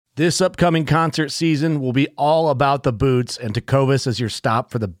This upcoming concert season will be all about the boots, and Tecovas is your stop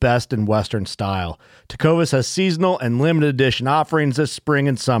for the best in Western style. Tecovas has seasonal and limited edition offerings this spring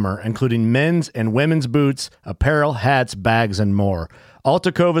and summer, including men's and women's boots, apparel, hats, bags, and more. All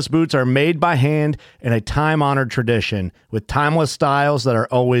Tecovas boots are made by hand in a time-honored tradition with timeless styles that are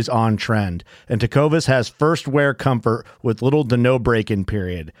always on trend. And Tecovas has first wear comfort with little to no break-in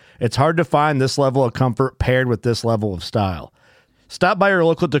period. It's hard to find this level of comfort paired with this level of style. Stop by your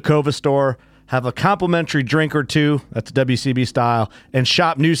local Tecovas store, have a complimentary drink or two, that's WCB style, and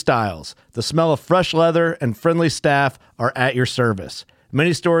shop new styles. The smell of fresh leather and friendly staff are at your service.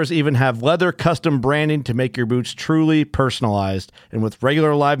 Many stores even have leather custom branding to make your boots truly personalized. And with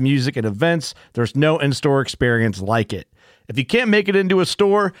regular live music and events, there's no in-store experience like it. If you can't make it into a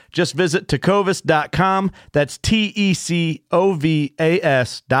store, just visit tecovas.com. That's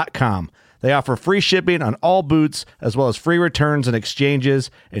TECOVAS.com. They offer free shipping on all boots, as well as free returns and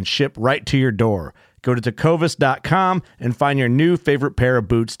exchanges, and ship right to your door. Go to tecovas.com and find your new favorite pair of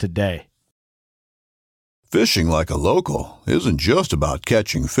boots today. Fishing like a local isn't just about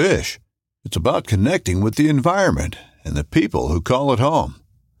catching fish. It's about connecting with the environment and the people who call it home.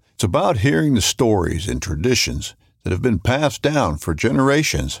 It's about hearing the stories and traditions that have been passed down for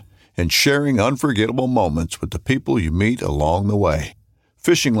generations and sharing unforgettable moments with the people you meet along the way.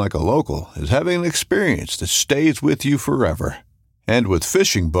 Fishing like a local is having an experience that stays with you forever. And with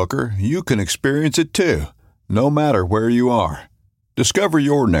Fishing Booker, you can experience it too, no matter where you are. Discover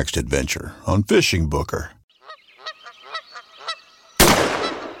your next adventure on Fishing Booker.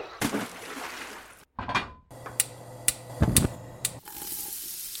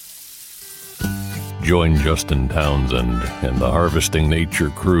 Join Justin Townsend and the Harvesting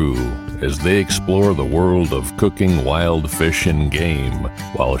Nature crew as they explore the world of cooking wild fish and game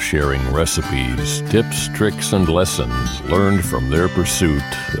while sharing recipes, tips, tricks, and lessons learned from their pursuit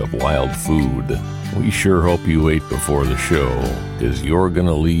of wild food. We sure hope you ate before the show, 'cause you're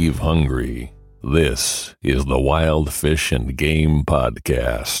gonna leave hungry. This is the Wild Fish and Game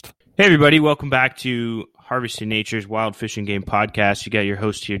Podcast. Hey everybody, welcome back to Harvesting Nature's Wild Fish and Game Podcast. You got your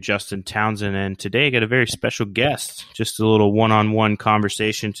host here, Justin Townsend, and today I got a very special guest. Just a little one-on-one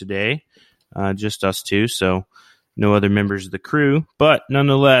conversation today, just us two, so no other members of the crew. But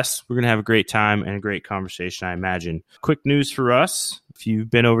nonetheless, we're going to have a great time and a great conversation, I imagine. Quick news for us. If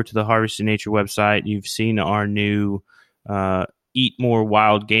you've been over to the Harvesting Nature website, you've seen our new Eat More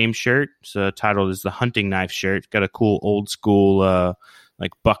Wild Game shirt. It's titled is the Hunting Knife shirt. It's got a cool old school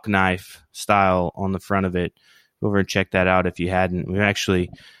like buck knife style on the front of it. Go over and check that out if you hadn't. We've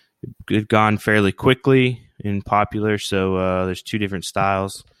actually gone fairly quickly and popular, so there's two different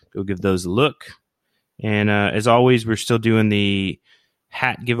styles. Go give those a look. And as always, we're still doing the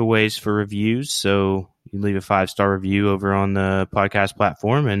hat giveaways for reviews, so you can leave a 5-star review over on the podcast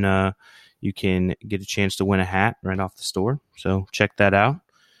platform, and you can get a chance to win a hat right off the store. So check that out.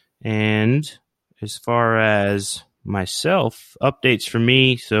 And as far as myself, updates for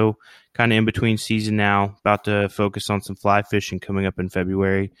me, so kind of in between season now, about to focus on some fly fishing coming up in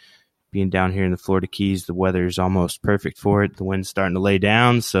February. Being down here in the Florida Keys, the weather is almost perfect for it. The wind's starting to lay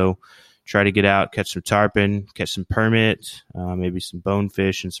down, so try to get out, catch some tarpon, catch some permit, maybe some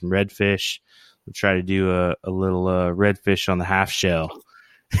bonefish and some redfish. We'll try to do a little redfish on the half shell.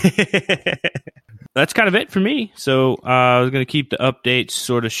 That's kind of it for me. So I was going to keep the updates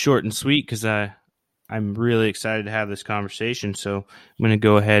sort of short and sweet because I'm really excited to have this conversation. So I'm going to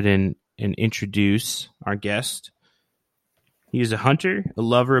go ahead and introduce our guest. He is a hunter, a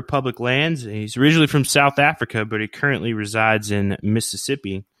lover of public lands. He's originally from South Africa, but he currently resides in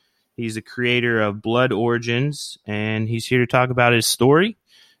Mississippi. He's the creator of Blood Origins, and he's here to talk about his story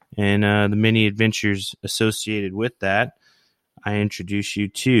and the many adventures associated with that. I introduce you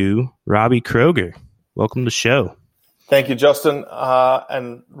to Robbie Kroger. Welcome to the show. Thank you, Justin.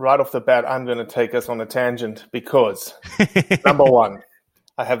 And right off the bat, I'm going to take us on a tangent because, number one,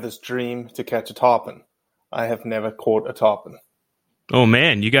 I have this dream to catch a tarpon. I have never caught a tarpon. Oh,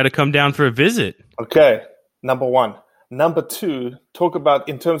 man, you got to come down for a visit. Okay, number one. Number two, talk about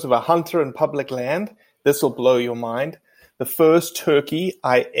in terms of a hunter in public land. This will blow your mind. The first turkey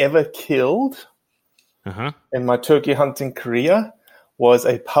I ever killed in my turkey hunting career was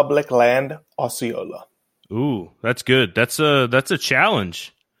a public land Osceola. Ooh, that's good. That's a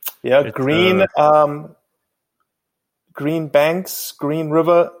challenge. Yeah, Green Banks, Green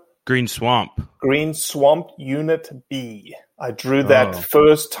River. Green Swamp. Green Swamp Unit B. I drew that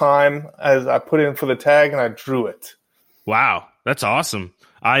first time as I put in for the tag, and I drew it. Wow, that's awesome.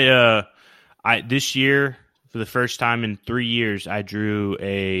 I this year, for the first time in 3 years, I drew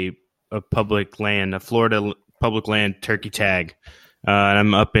a public land, a Florida public land turkey tag. and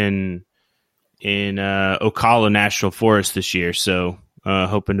I'm up in Ocala National Forest this year, so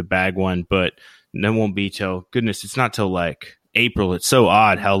hoping to bag one, but that won't be till, goodness, it's not till like April. It's so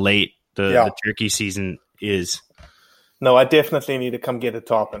odd how late the turkey season is. No, I definitely need to come get a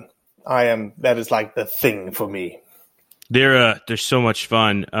tarpon. That is like the thing for me. They're so much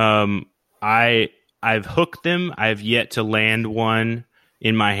fun. I've hooked them. I've yet to land one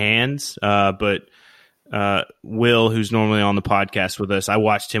in my hands, but Will, who's normally on the podcast with us, I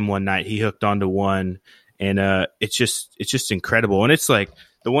watched him one night. He hooked onto one, and it's just incredible. And it's like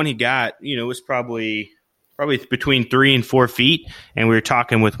the one he got, was probably between 3 and 4 feet. And we were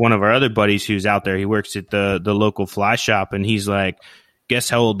talking with one of our other buddies who's out there. He works at the local fly shop, and he's like, guess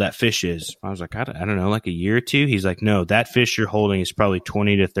how old that fish is? I was like, I don't know, like a year or two. He's like, no, that fish you're holding is probably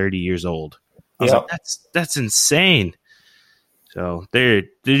 20 to 30 years old. I was like, that's insane. So they're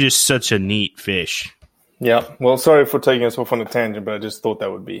just such a neat fish. Yeah. Well, sorry for taking us off on a tangent, but I just thought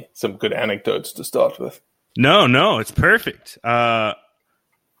that would be some good anecdotes to start with. No, it's perfect.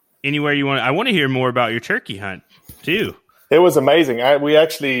 Anywhere you want, I want to hear more about your turkey hunt too. It was amazing. We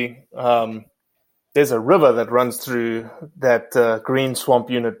actually, there's a river that runs through that Green Swamp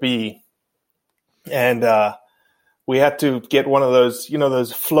Unit B, and we had to get one of those,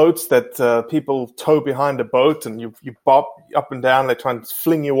 those floats that people tow behind a boat, and you bob up and down. They try and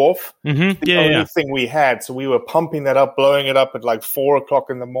fling you off. Mm-hmm. The only thing we had, so we were pumping that up, blowing it up at like 4:00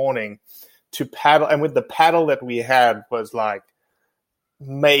 in the morning to paddle. And with the paddle that we had was like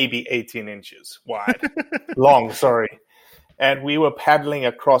maybe 18 inches wide, long. Sorry. And we were paddling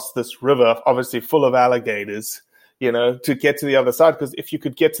across this river, obviously full of alligators, to get to the other side. Because if you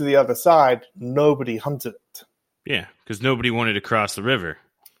could get to the other side, nobody hunted it. Yeah, because nobody wanted to cross the river.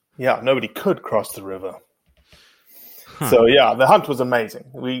 Yeah, nobody could cross the river. Huh. So, yeah, the hunt was amazing.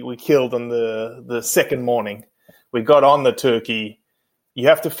 We killed on the second morning. We got on the turkey. You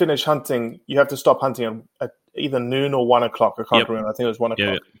have to finish hunting. You have to stop hunting at either noon or 1:00. I can't remember. I think it was 1:00.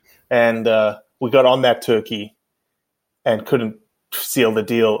 Yep. And we got on that turkey and couldn't seal the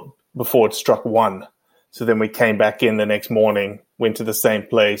deal before it struck 1. So then we came back in the next morning, went to the same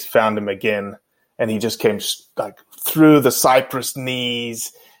place, found him again, and he just came like through the cypress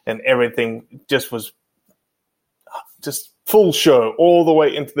knees, and everything just was just full show all the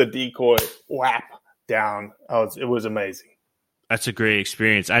way into the decoy, whap, down. It was amazing. That's a great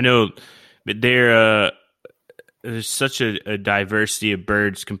experience. I know, but there's such a diversity of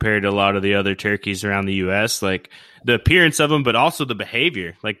birds compared to a lot of the other turkeys around the U.S. Like the appearance of them, but also the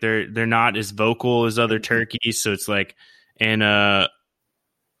behavior. Like they're not as vocal as other turkeys, so it's like, and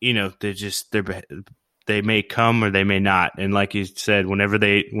they may come or they may not. And like you said, whenever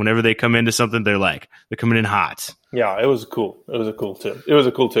they come into something, they're coming in hot. Yeah, it was cool. It was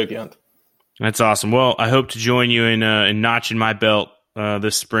a cool turkey hunt. That's awesome. Well, I hope to join you in notching my belt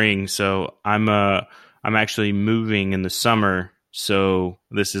this spring. So I'm actually moving in the summer, so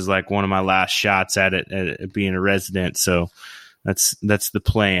this is like one of my last shots at it, at being a resident. So that's the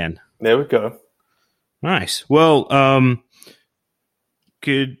plan. There we go. Nice. Well,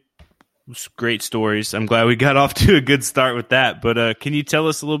 great stories. I'm glad we got off to a good start with that. But can you tell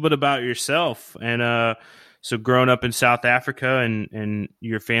us a little bit about yourself and so growing up in South Africa and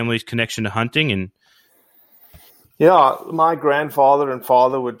your family's connection to hunting and. Yeah, my grandfather and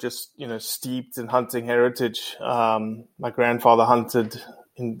father were just, steeped in hunting heritage. My grandfather hunted,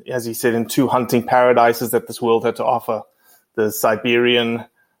 as he said, in 2 hunting paradises that this world had to offer. The Siberian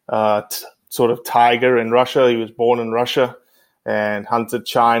sort of tiger in Russia. He was born in Russia and hunted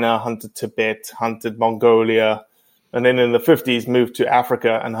China, hunted Tibet, hunted Mongolia. And then in the 50s moved to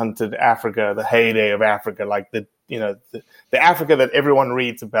Africa and hunted Africa, the heyday of Africa, like the Africa that everyone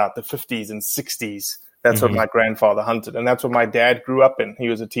reads about, the 50s and 60s. That's what my grandfather hunted. And that's what my dad grew up in. He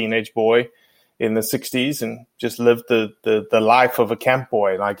was a teenage boy in the 60s and just lived the life of a camp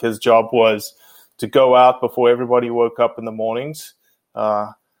boy. Like his job was to go out before everybody woke up in the mornings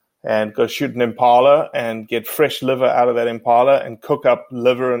and go shoot an impala and get fresh liver out of that impala and cook up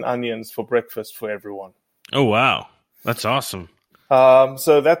liver and onions for breakfast for everyone. Oh, wow. That's awesome.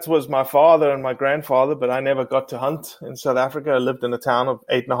 So that was my father and my grandfather, but I never got to hunt in South Africa. I lived in a town of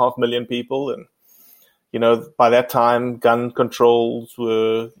 8.5 million people, and by that time, gun controls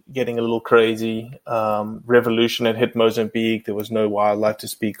were getting a little crazy. Revolution had hit Mozambique. There was no wildlife to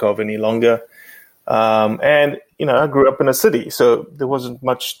speak of any longer. And I grew up in a city, so there wasn't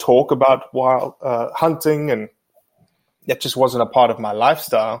much talk about wild hunting, and that just wasn't a part of my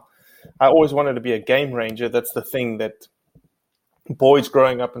lifestyle. I always wanted to be a game ranger. That's the thing that boys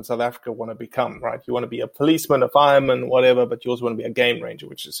growing up in South Africa want to become, right? You want to be a policeman, a fireman, whatever, but you also want to be a game ranger,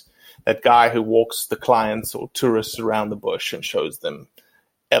 which is that guy who walks the clients or tourists around the bush and shows them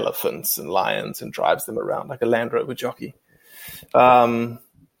elephants and lions and drives them around like a Land Rover jockey.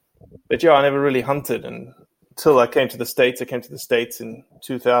 But yeah, I never really hunted until I came to the States. I came to the States in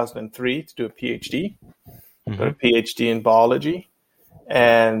 2003 to do a PhD. Got a PhD in biology.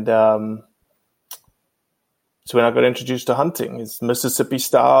 And so when I got introduced to hunting, it's Mississippi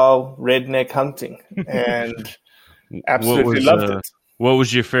style redneck hunting, and absolutely loved it. What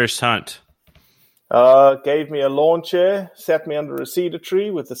was your first hunt? Gave me a lawn chair, sat me under a cedar tree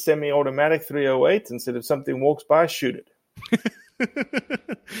with a semi-automatic 308, and said, if something walks by, shoot it.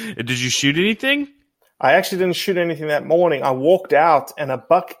 Did you shoot anything? I actually didn't shoot anything that morning. I walked out, and a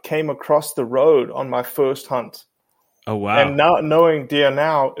buck came across the road on my first hunt. Oh, wow. And now, knowing deer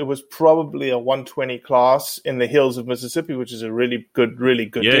now, it was probably a 120 class in the hills of Mississippi, which is a really good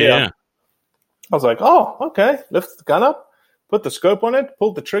deer. Yeah. I was like, oh, okay. Lift the gun up, put the scope on it,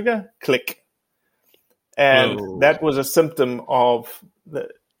 pulled the trigger, click. And that was a symptom of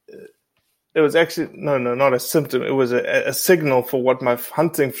it was actually, no, not a symptom. It was a signal for what my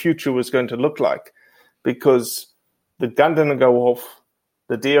hunting future was going to look like, because the gun didn't go off.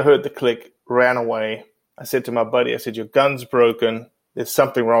 The deer heard the click, ran away. I said to my buddy, I said, your gun's broken. There's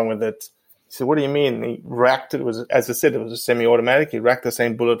something wrong with it. He said, what do you mean? And he racked it. It was, as I said, it was a semi-automatic. He racked the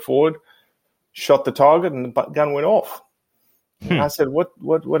same bullet forward, shot the target, and the gun went off. And I said,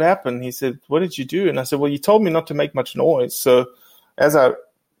 what happened? He said, what did you do? And I said, well, you told me not to make much noise. So as I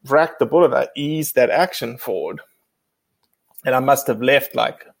racked the bullet, I eased that action forward. And I must have left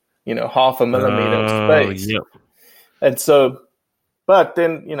like, half a millimeter of space. Yep. And so, but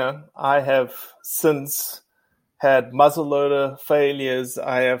then, I have since had muzzleloader failures.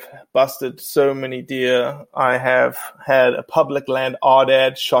 I have busted so many deer. I have had a public land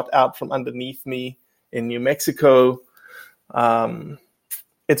aoudad shot out from underneath me in New Mexico.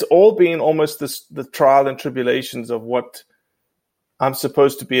 It's all been almost the trial and tribulations of what I'm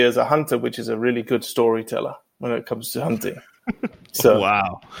supposed to be as a hunter, which is a really good storyteller when it comes to hunting. So,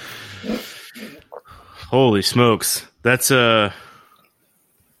 wow. Holy smokes. That's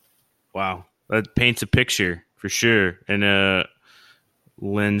wow. That paints a picture for sure. And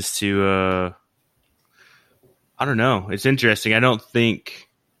lends to, I don't know. It's interesting. I don't think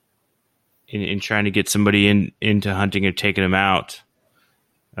in trying to get somebody into hunting or taking them out,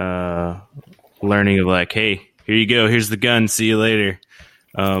 learning of like, hey, here you go. Here's the gun. See you later.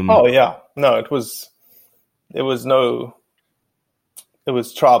 Oh yeah. No, it was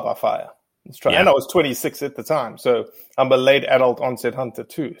trial by fire. Yeah. And I was 26 at the time. So I'm a late adult onset hunter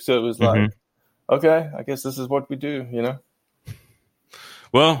too. So it was like, okay, I guess this is what we do,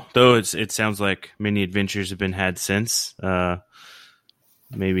 Well, though it sounds like many adventures have been had since.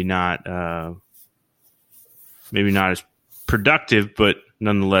 Maybe not as productive, but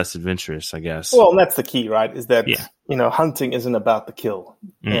nonetheless adventurous, I guess. Well, and that's the key, right? Is that, hunting isn't about the kill.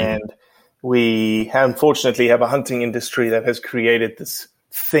 And we unfortunately have a hunting industry that has created this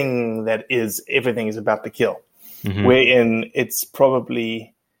thing that is everything is about the kill, wherein it's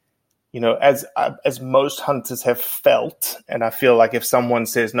probably, as most hunters have felt, and I feel like if someone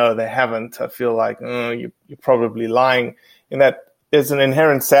says no, they haven't, I feel like you're probably lying. In that there's an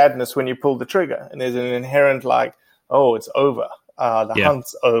inherent sadness when you pull the trigger, and there's an inherent like, oh, it's over. The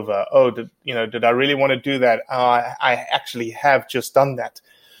hunt's over. Oh, did I really want to do that? I actually have just done that.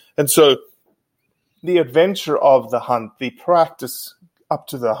 And so the adventure of the hunt, the practice up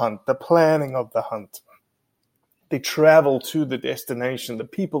to the hunt, the planning of the hunt, the travel to the destination, the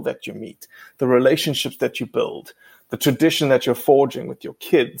people that you meet, the relationships that you build, the tradition that you're forging with your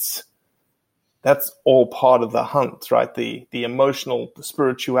kids, that's all part of the hunt, right? The emotional, the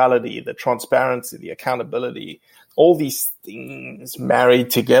spirituality, the transparency, the accountability, all these things married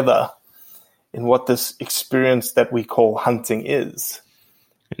together in what this experience that we call hunting is.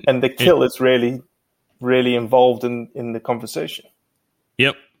 And the kill is really, really involved in the conversation.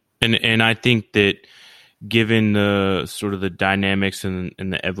 Yep. And I think that given the sort of the dynamics and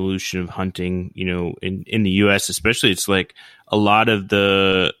the evolution of hunting, in the U.S. especially, it's like a lot of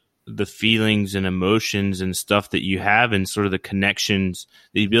the feelings and emotions and stuff that you have and sort of the connections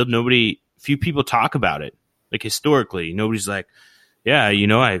that you build, few people talk about it. Like historically, nobody's like, yeah,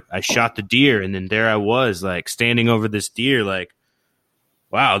 I shot the deer and then there I was like standing over this deer, like,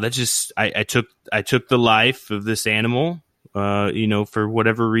 wow, that just, I took the life of this animal, for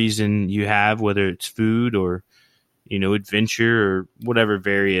whatever reason you have, whether it's food or, adventure or whatever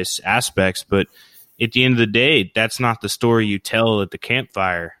various aspects. But at the end of the day, that's not the story you tell at the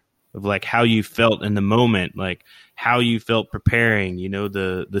campfire. of like how you felt in the moment, like how you felt preparing,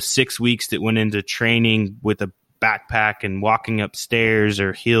 the 6 weeks that went into training with a backpack and walking upstairs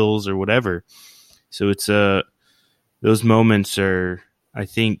or hills or whatever. So it's those moments are, I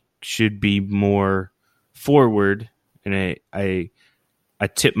think, should be more forward. And I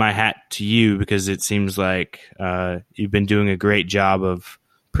tip my hat to you because it seems like you've been doing a great job of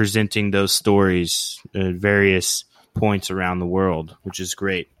presenting those stories at various points around the world, which is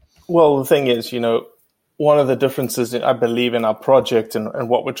great. Well, the thing is, one of the differences I believe in our project and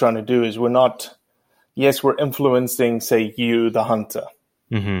what we're trying to do is we're influencing, say, you, the hunter.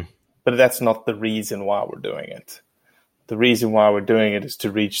 Mm-hmm. But that's not the reason why we're doing it. The reason why we're doing it is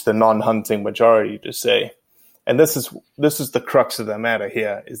to reach the non-hunting majority, to say. And this is the crux of the matter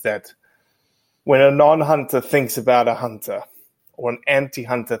here, is that when a non-hunter thinks about a hunter or an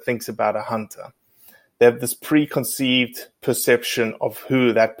anti-hunter thinks about a hunter, they have this preconceived perception of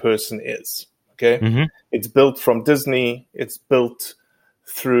who that person is. Okay. Mm-hmm. It's built from Disney. It's built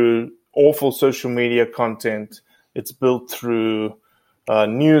through awful social media content. It's built through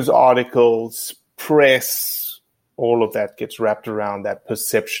news articles, press. All of that gets wrapped around that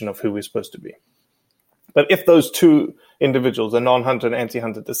perception of who we're supposed to be. But if those two individuals, a non-hunter and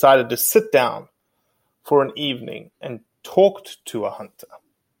anti-hunter, decided to sit down for an evening and talked to a hunter,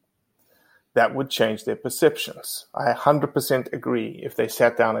 that would change their perceptions. I 100% agree. If they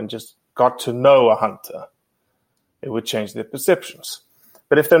sat down and just got to know a hunter, it would change their perceptions.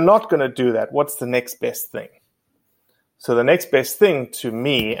 But if they're not going to do that, what's the next best thing? So the next best thing to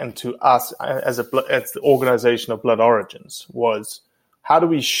me and to us as the organization of Blood Origins was, how do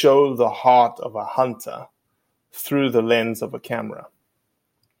we show the heart of a hunter through the lens of a camera?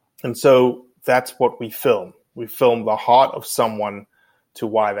 And so that's what we film. We film the heart of someone to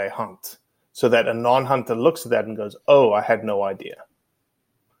why they hunt, so that a non-hunter looks at that and goes, oh, I had no idea.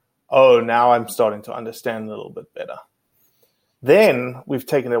 Oh, now I'm starting to understand a little bit better. Then we've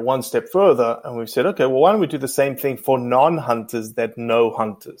taken it one step further and we've said, okay, well, why don't we do the same thing for non-hunters that know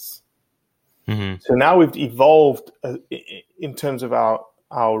hunters? Mm-hmm. So now we've evolved in terms of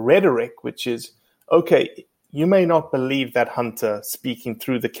our rhetoric, which is, okay, you may not believe that hunter speaking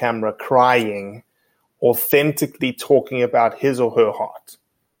through the camera, crying, authentically talking about his or her heart.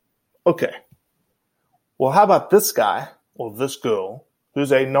 Okay. Well, how about this guy or this girl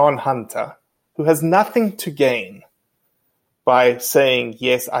who's a non-hunter who has nothing to gain by saying,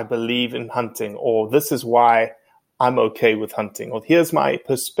 yes, I believe in hunting, or this is why I'm okay with hunting, or here's my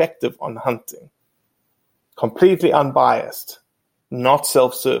perspective on hunting. Completely unbiased, not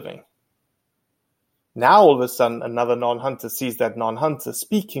self-serving. Now all of a sudden another non-hunter sees that non-hunter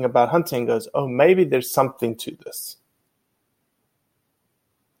speaking about hunting and goes, oh, maybe there's something to this.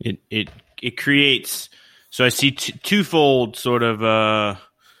 It creates, so I see twofold sort of,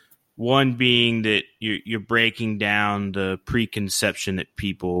 one being that you're breaking down the preconception that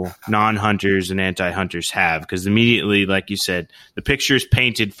people, non-hunters and anti-hunters have, because immediately, like you said, the picture is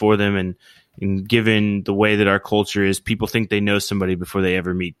painted for them, and given the way that our culture is, people think they know somebody before they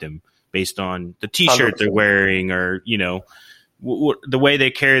ever meet them, based on the T-shirt 100%. They're wearing, or the way they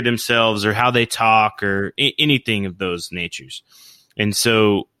carry themselves, or how they talk, or anything of those natures. And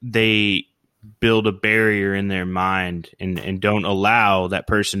so they build a barrier in their mind and don't allow that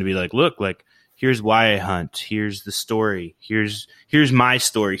person to be like, look, like, here's why I hunt. Here's the story. Here's my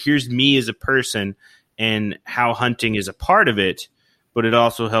story. Here's me as a person and how hunting is a part of it, but it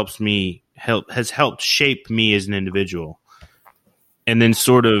also has helped shape me as an individual. And then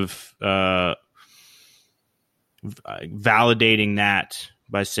sort of validating that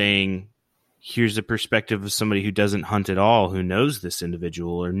by saying, here's the perspective of somebody who doesn't hunt at all, who knows this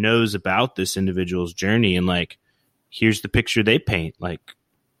individual or knows about this individual's journey. And like, here's the picture they paint. Like,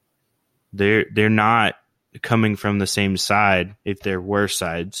 they're not coming from the same side, if there were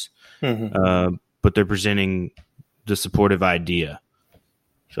sides, but they're presenting the supportive idea.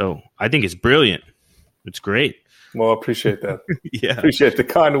 So I think it's brilliant. It's great. Well, I appreciate that. Yeah. Appreciate the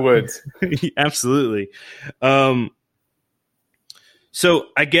kind words. Absolutely. So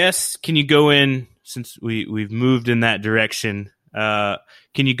I guess, can you go in, since we've moved in that direction, can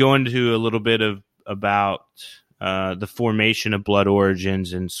you go into a little bit about the formation of Blood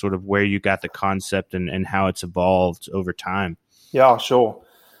Origins and sort of where you got the concept and how it's evolved over time? Yeah, sure.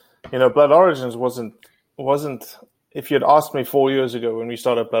 Blood Origins wasn't, if you'd asked me 4 years ago when we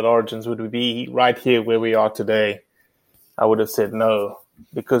started Blood Origins, would we be right here where we are today? I would have said no,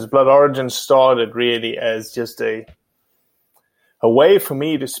 because Blood Origins started really as just a way for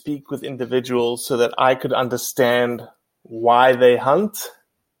me to speak with individuals so that I could understand why they hunt,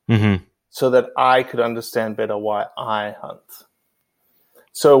 so that I could understand better why I hunt.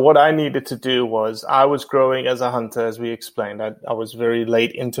 So what I needed to do was, I was growing as a hunter, as we explained. I was very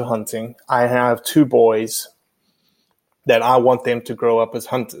late into hunting. I have 2 boys that I want them to grow up as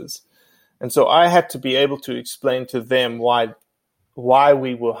hunters. And so I had to be able to explain to them why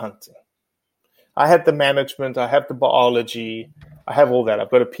we were hunting. I had the management, I have the biology, I have all that.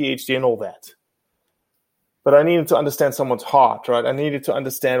 I've got a PhD in all that. But I needed to understand someone's heart, right? I needed to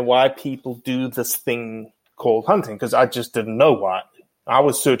understand why people do this thing called hunting, because I just didn't know why. I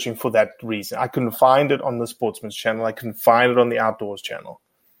was searching for that reason. I couldn't find it on the Sportsman's Channel. I couldn't find it on the Outdoors Channel.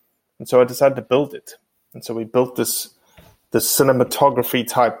 And so I decided to build it. And so we built this cinematography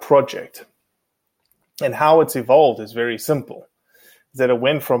type project. And how it's evolved is very simple. That it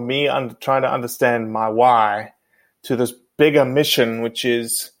went from me trying to understand my why to this bigger mission, which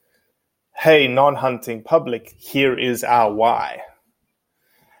is, hey, non-hunting public, here is our why.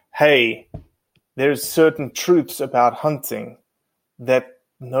 Hey, there's certain truths about hunting that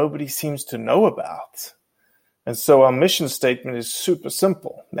nobody seems to know about. And so our mission statement is super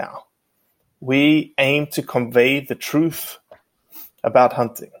simple now. We aim to convey the truth about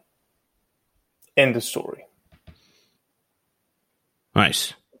hunting. End of story.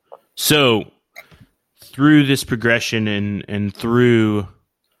 Nice. So through this progression and through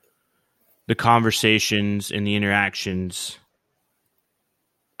the conversations and the interactions,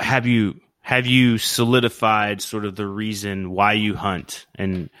 have you solidified sort of the reason why you hunt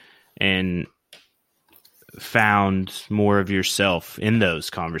and found more of yourself in those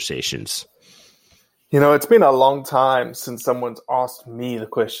conversations? It's been a long time since someone's asked me the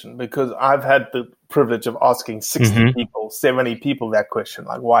question, because I've had the privilege of asking 60 people, 70 people that question,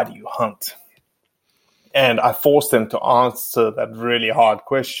 like, why do you hunt? And I forced them to answer that really hard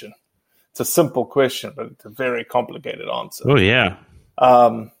question. It's a simple question, but it's a very complicated answer. Oh, yeah.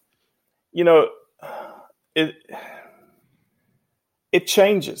 It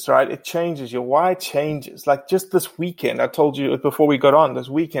changes, right? It changes. Your why changes. Like just this weekend, I told you before we got on, this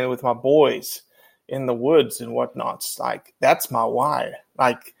weekend with my boys in the woods and whatnot, like that's my why.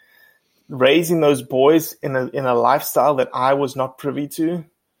 Like raising those boys in a lifestyle that I was not privy to.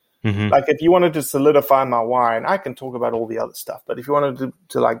 Mm-hmm. Like if you wanted to solidify my why, and I can talk about all the other stuff, but if you wanted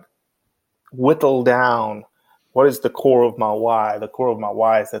to like whittle down what is the core of my why, the core of my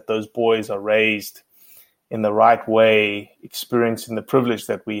why is that those boys are raised in the right way, experiencing the privilege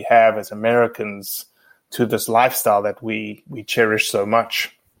that we have as Americans to this lifestyle that we cherish so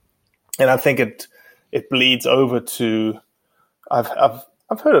much. And I think it bleeds over to, I've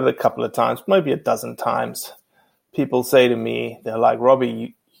heard it a couple of times, maybe a dozen times. People say to me, they're like,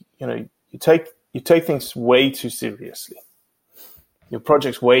 Robbie, you take things way too seriously. Your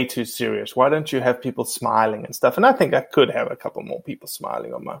project's way too serious. Why don't you have people smiling and stuff? And I think I could have a couple more people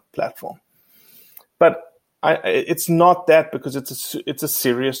smiling on my platform. But it's not that, because it's a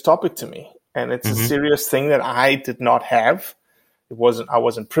serious topic to me. And it's a serious thing that I did not have. I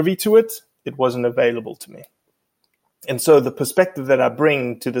wasn't privy to it. It wasn't available to me. And so the perspective that I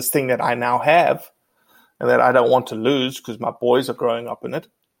bring to this thing that I now have and that I don't want to lose because my boys are growing up in it,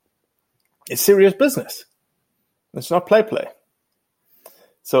 is serious business. It's not play.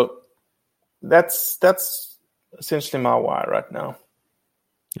 So that's essentially my why right now.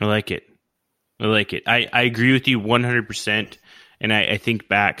 I like it. I agree with you 100%. And I think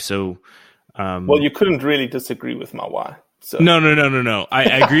back. So, well, you couldn't really disagree with my why. So. No. I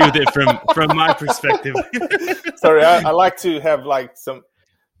agree with it from my perspective. Sorry, I like to have like some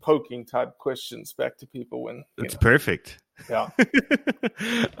poking type questions back to people when it's perfect. Yeah.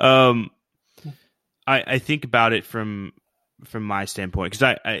 I think about it from my standpoint,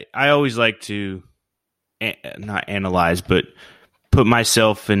 because I always like to not analyze, but put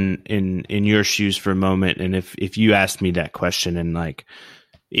myself in your shoes for a moment. And if you asked me that question, and like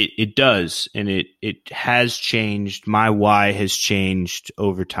it does, and it has changed. My why has changed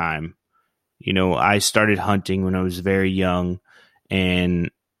over time. I started hunting when I was very young, and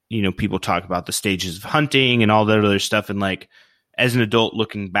people talk about the stages of hunting and all that other stuff. And like, as an adult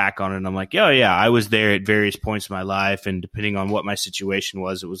looking back on it, I'm like, oh yeah, I was there at various points in my life. And depending on what my situation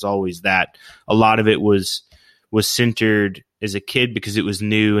was, it was always that. A lot of it was centered as a kid because it was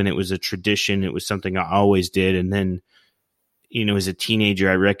new and it was a tradition. It was something I always did. And then, as a teenager,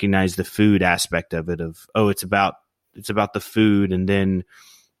 I recognized the food aspect of it it's about the food. And then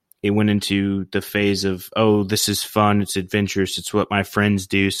it went into the phase of, this is fun. It's adventurous. It's what my friends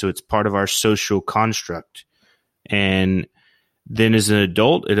do. So it's part of our social construct. And then as an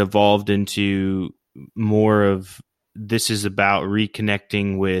adult, it evolved into more of, this is about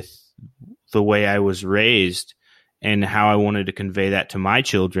reconnecting with the way I was raised and how I wanted to convey that to my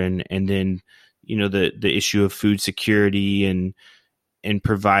children. And then, the issue of food security and and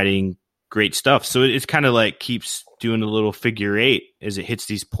providing great stuff. So it's kind of like keeps doing a little figure eight as it hits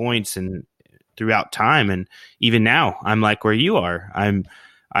these points and throughout time. And even now I'm like where you are.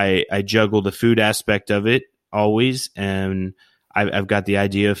 I juggle the food aspect of it always. And I've got the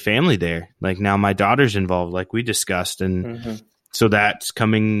idea of family there. Like now my daughter's involved, like we discussed. And so that's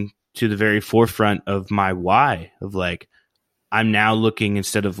coming to the very forefront of my why of like, I'm now looking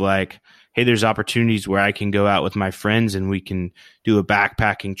instead of like, hey, there's opportunities where I can go out with my friends and we can do a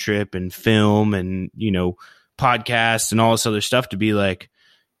backpacking trip and film and, you know, podcasts and all this other stuff to be like,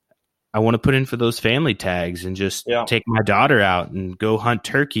 I want to put in for those family tags and just take my daughter out and go hunt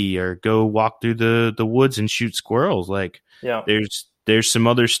turkey or go walk through the woods and shoot squirrels. Like there's some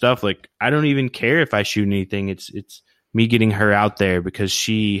other stuff. Like I don't even care if I shoot anything. It's me getting her out there because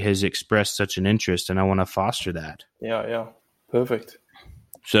she has expressed such an interest and I want to foster that. Yeah. Perfect.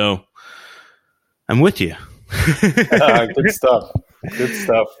 So I'm with you. Good stuff.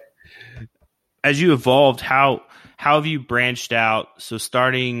 As you evolved, how have you branched out? So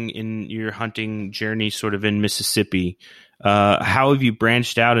starting in your hunting journey sort of in Mississippi, how have you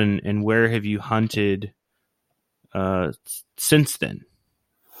branched out and where have you hunted since then?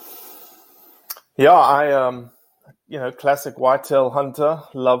 Yeah, I classic whitetail hunter,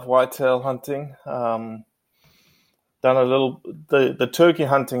 love whitetail hunting. Done a little, the turkey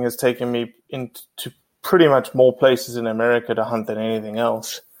hunting has taken me into pretty much more places in America to hunt than anything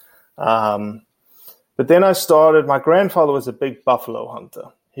else. But then I started, my grandfather was a big buffalo hunter.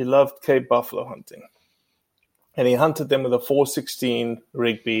 He loved Cape buffalo hunting. And he hunted them with a 416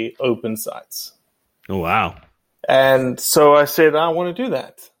 Rigby open sights. Oh, wow. And so I said, I want to do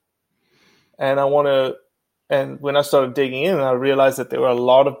that. And when I started digging in, I realized that there were a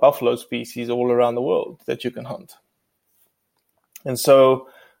lot of buffalo species all around the world that you can hunt. And so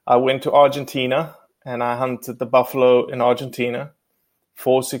I went to Argentina and I hunted the buffalo in Argentina,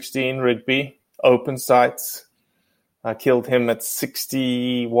 416 Rigby, open sights. I killed him at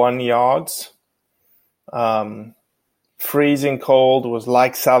 61 yards. Freezing cold. It was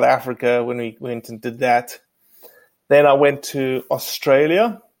like South Africa when we went and did that. Then I went to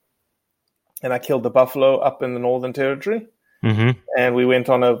Australia and I killed the buffalo up in the Northern Territory. Mm-hmm. And we went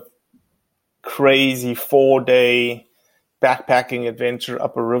on a crazy 4-day backpacking adventure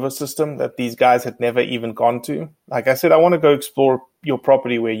up a river system that these guys had never even gone to. Like I said, I want to go explore your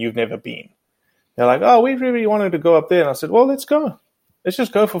property where you've never been. They're like, oh, we really wanted to go up there. And I said, well, let's go. Let's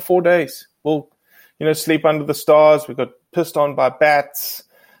just go for 4 days. We'll, sleep under the stars. We got pissed on by bats.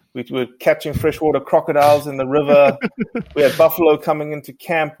 We were catching freshwater crocodiles in the river. We had buffalo coming into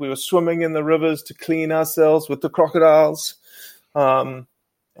camp. We were swimming in the rivers to clean ourselves with the crocodiles. And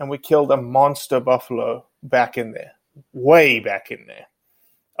we killed a monster buffalo back in there, way back in there.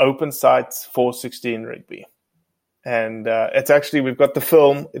 Open sights, 416 Rigby. And it's actually, we've got the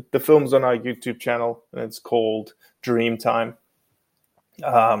film. The film's on our YouTube channel, and it's called Dream Time.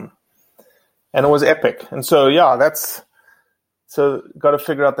 And it was epic. And so, so got to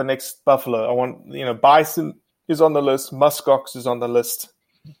figure out the next buffalo. I want, bison is on the list. Muskox is on the list.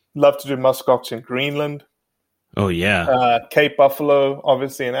 Love to do muskox in Greenland. Oh, yeah. Cape buffalo,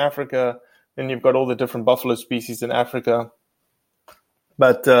 obviously in Africa. Then you've got all the different buffalo species in Africa.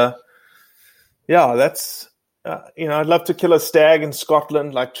 But, that's... I'd love to kill a stag in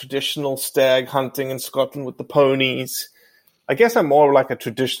Scotland, like traditional stag hunting in Scotland with the ponies. I guess I'm more like a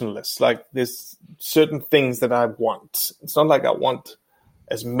traditionalist. Like there's certain things that I want. It's not like I want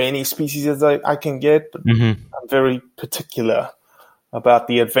as many species as I can get, but I'm very particular about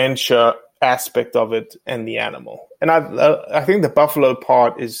the adventure aspect of it and the animal. And I think the buffalo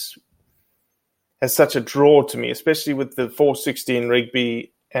part has such a draw to me, especially with the 416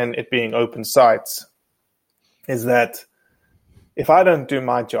 Rigby and it being open sights. Is that if I don't do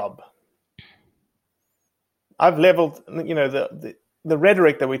my job, I've leveled, the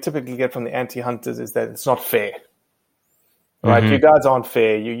rhetoric that we typically get from the anti-hunters is that it's not fair, right? You guys aren't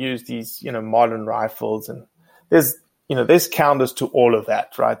fair. You use these, modern rifles and there's counters to all of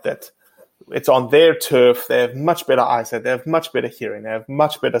that, right? That it's on their turf. They have much better eyesight. They have much better hearing. They have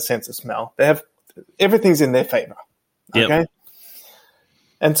much better sense of smell. Everything's in their favor. Okay. Yep.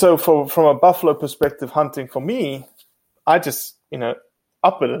 And so from a buffalo perspective, hunting for me, I just,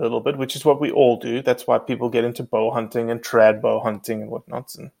 up it a little bit, which is what we all do. That's why people get into bow hunting and trad bow hunting and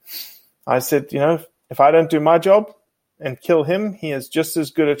whatnot. And I said, if I don't do my job and kill him, he has just as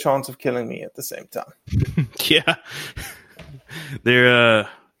good a chance of killing me at the same time. Yeah. They're,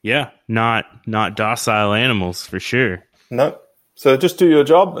 not docile animals for sure. No. So just do your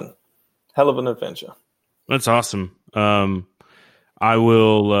job and hell of an adventure. That's awesome. I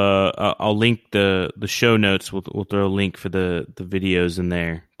will. I'll link the show notes. We'll throw a link for the videos in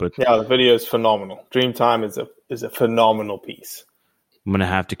there. But yeah, the video is phenomenal. Dreamtime is a phenomenal piece. I'm gonna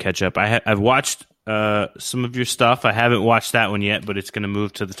have to catch up. I've watched some of your stuff. I haven't watched that one yet, but it's gonna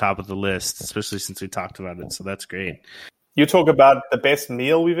move to the top of the list, especially since we talked about it. So that's great. You talk about the best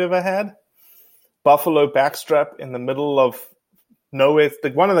meal we've ever had. Buffalo backstrap in the middle of nowhere.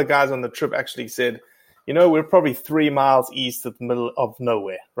 One of the guys on the trip actually said, we're probably 3 miles east of the middle of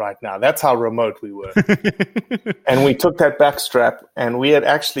nowhere right now. That's how remote we were. And we took that backstrap and we had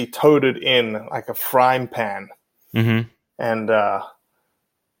actually towed it in like a frying pan. Mm-hmm. And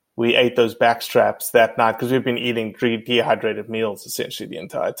we ate those backstraps that night because we've been eating dehydrated meals essentially the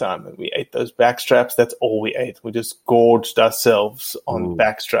entire time. And we ate those backstraps. That's all we ate. We just gorged ourselves on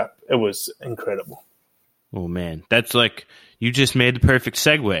backstrap. It was incredible. Oh, man. That's like... You just made the perfect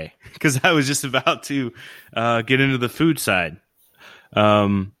segue because I was just about to get into the food side.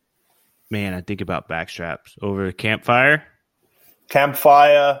 Man, I think about backstraps over a campfire.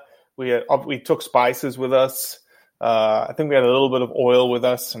 We took spices with us. I think we had a little bit of oil with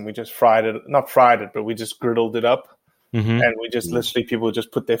us, and we just not fried it, but we just griddled it up. Mm-hmm. And we just literally, people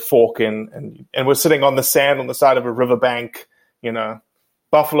just put their fork in, and we're sitting on the sand on the side of a riverbank,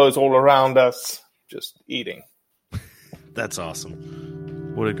 buffaloes all around us, just eating. That's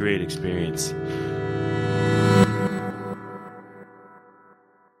awesome. What a great experience.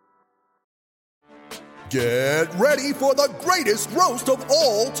 Get ready for the greatest roast of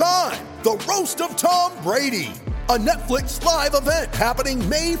all time, the Roast of Tom Brady, a Netflix live event happening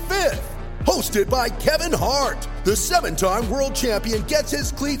May 5th. Hosted by Kevin Hart, the 7-time world champion gets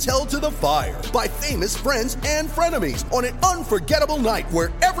his cleats held to the fire by famous friends and frenemies on an unforgettable night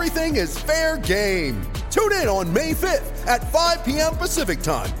where everything is fair game. Tune in on May 5th at 5 p.m. Pacific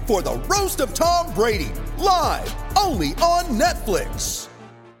time for the Roast of Tom Brady, live only on Netflix.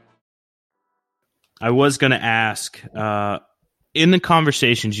 I was going to ask, in the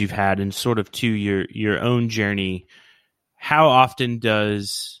conversations you've had and sort of to your own journey, how often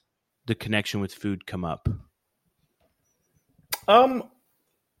does the connection with food come up?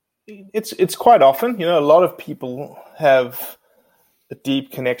 It's quite often. A lot of people have a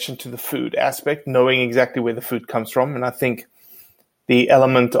deep connection to the food aspect, knowing exactly where the food comes from. And I think the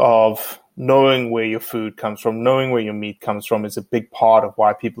element of knowing where your food comes from, knowing where your meat comes from is a big part of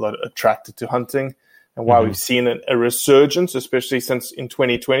why people are attracted to hunting and why we've seen a resurgence, especially since in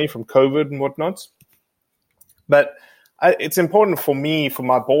 2020 from COVID and whatnot. But it's important for me, for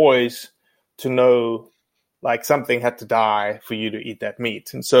my boys, to know like something had to die for you to eat that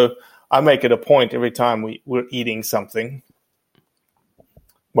meat. And so I make it a point every time we're eating something,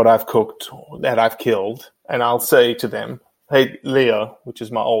 what I've cooked, that I've killed, and I'll say to them, hey, Leo, which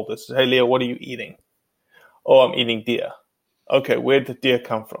is my oldest, hey, Leo, what are you eating? Oh, I'm eating deer. Okay, where did the deer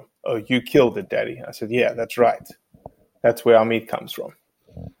come from? Oh, you killed it, Daddy. I said, yeah, that's right. That's where our meat comes from.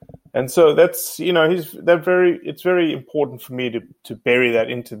 And so that's, it's very important for me to bury that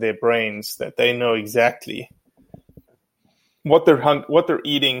into their brains, that they know exactly what they're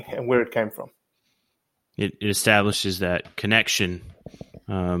eating and where it came from. It establishes that connection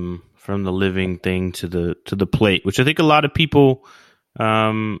from the living thing to the plate, which I think a lot of people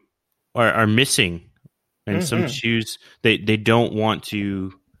are missing. And some choose they don't want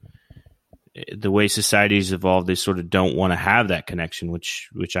to. The way society's evolved, they sort of don't want to have that connection, which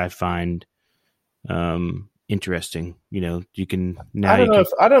I find interesting. You can now.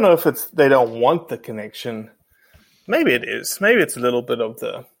 I don't know if it's they don't want the connection. Maybe it is. Maybe it's a little bit of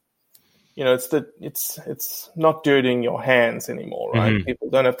the. It's not dirtying your hands anymore, right? Mm-hmm. People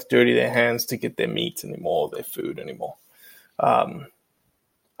don't have to dirty their hands to get their meat anymore, their food anymore.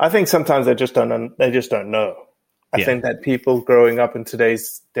 I think sometimes they just don't know. I think that people growing up in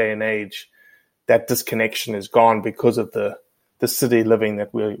today's day and age, that disconnection is gone because of the city living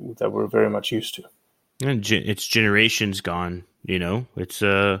that we're very much used to. And it's generations gone. It's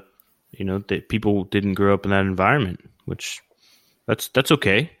that people didn't grow up in that environment, which that's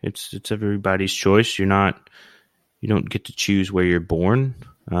okay. It's everybody's choice. You don't get to choose where you're born,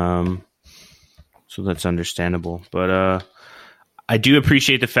 so that's understandable. But I do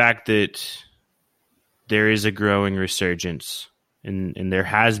appreciate the fact that there is a growing resurgence, and there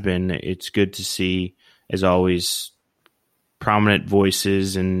has been. It's good to see, as always, prominent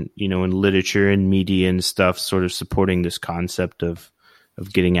voices and in literature and media and stuff sort of supporting this concept of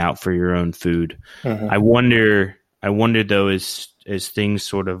getting out for your own food. Mm-hmm. I wonder though, as things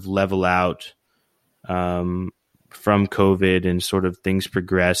sort of level out from COVID and sort of things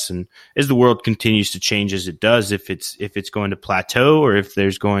progress, and as the world continues to change as it does, if it's going to plateau or if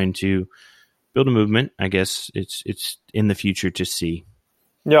there's going to build a movement. I guess it's in the future to see.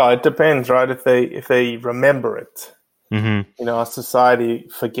 Yeah, it depends, right? If they remember it, our society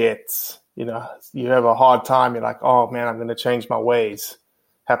forgets. You have a hard time. You're like, oh man, I'm going to change my ways.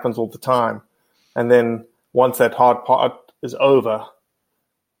 Happens all the time. And then once that hard part is over,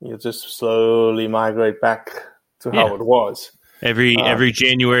 you just slowly migrate back to how it was. Every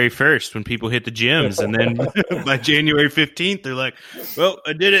January 1st when people hit the gyms, and then by January 15th, they're like, well,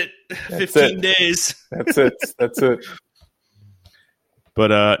 I did it. 15 days. That's it.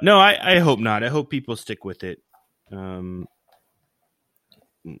 But no, I hope not. I hope people stick with it. The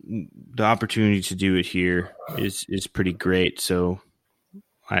opportunity to do it here is pretty great. So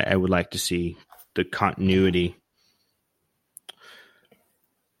I would like to see the continuity.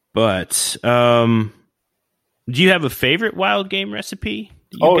 But do you have a favorite wild game recipe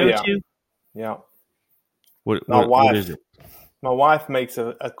that you go to? Yeah. What is it? My wife makes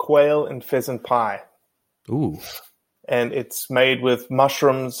a quail and pheasant pie. Ooh. And it's made with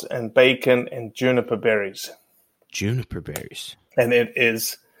mushrooms and bacon and juniper berries. Juniper berries. And it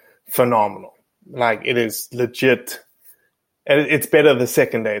is phenomenal. Like, it is legit. And it's better the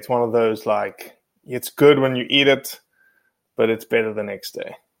second day. It's one of those, like, it's good when you eat it, but it's better the next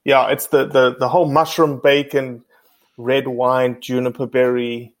day. Yeah, it's the whole mushroom, bacon, red wine, juniper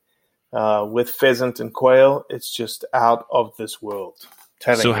berry with pheasant and quail. It's just out of this world.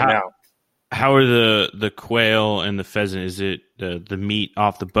 Telling you now. How are the quail and the pheasant? Is it the meat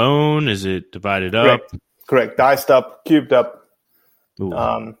off the bone? Is it divided up? Correct. Diced up, cubed up. Ooh.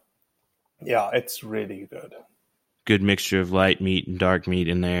 Yeah, it's really good. Good mixture of light meat and dark meat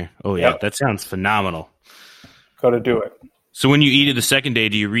in there. Oh, yeah, That sounds phenomenal. Got to do it. So when you eat it the second day,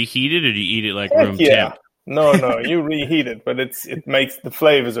 do you reheat it or do you eat it like room temp? No, you reheat it, but it makes the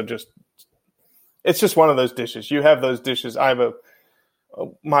flavors are just. It's just one of those dishes. You have those dishes. I have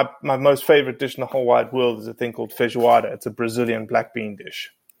my most favorite dish in the whole wide world is a thing called feijoada. It's a Brazilian black bean dish,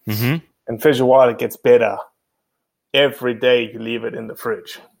 and feijoada gets better every day you leave it in the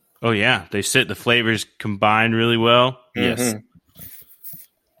fridge. Oh yeah, the flavors combine really well. Yes,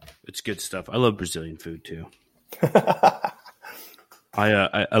 it's good stuff. I love Brazilian food too.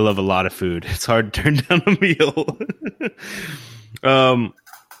 I love a lot of food. It's hard to turn down a meal.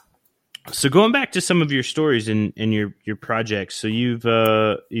 So going back to some of your stories and your projects, so you've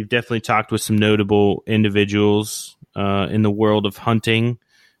definitely talked with some notable individuals in the world of hunting.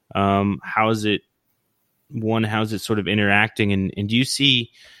 How's it sort of interacting, and do you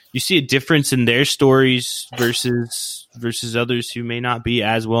see a difference in their stories versus others who may not be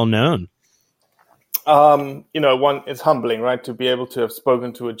as well known? One, it's humbling, right, to be able to have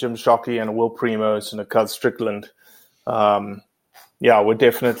spoken to a Jim Shockey and a Will Primos and a Cuz Strickland. We're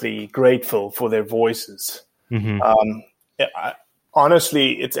definitely grateful for their voices.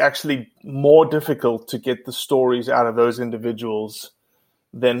 Honestly, it's actually more difficult to get the stories out of those individuals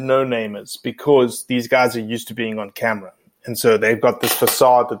than no-namers, because these guys are used to being on camera. And so they've got this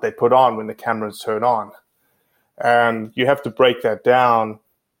facade that they put on when the cameras turn on. And you have to break that down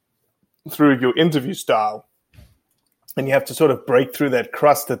through your interview style. And you have to sort of break through that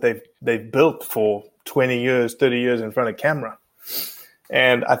crust that they've built for 20 years, 30 years in front of camera.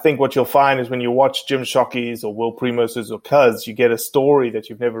 And I think what you'll find is when you watch Jim Shockey's or Will Primos's or Cuz, you get a story that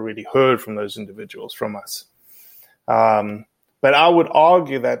you've never really heard from those individuals, from us. But I would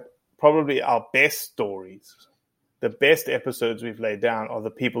argue that probably our best stories, the best episodes we've laid down, are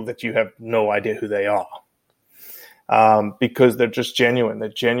the people that you have no idea who they are. Because they're just genuine. They're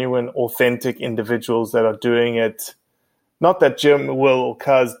genuine, authentic individuals that are doing it. Not that Jim, Will, or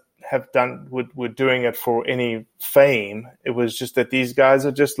Cuz were doing it for any fame. It was just that these guys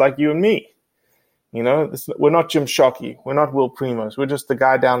are just like you and me. We're not Jim Shockey. We're not Will Primos. We're just the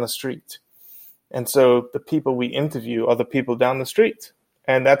guy down the street. And so the people we interview are the people down the street.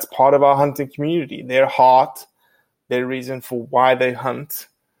 And that's part of our hunting community. Their heart, their reason for why they hunt,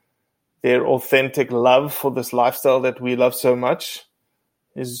 their authentic love for this lifestyle that we love so much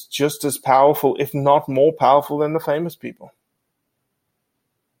is just as powerful, if not more powerful, than the famous people.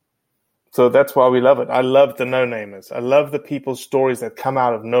 So that's why we love it. I love the no-namers. I love the people's stories that come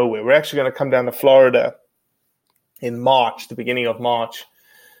out of nowhere. We're actually going to come down to Florida in March, the beginning of March,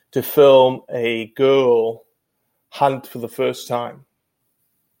 to film a girl hunt for the first time.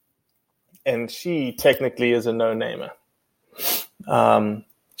 And she technically is a no-namer.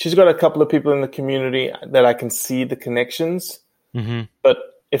 She's got a couple of people in the community that I can see the connections. But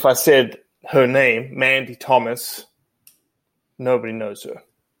if I said her name, Mandy Thomas, nobody knows her.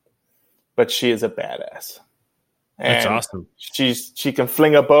 But she is a badass. And that's awesome. She can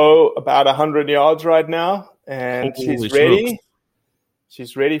fling a bow about 100 yards right now, and she's ready.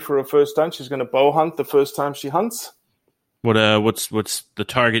 She's ready for her first hunt. She's going to bow hunt the first time she hunts. What's the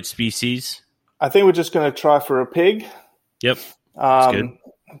target species? I think we're just going to try for a pig. Yep. That's good.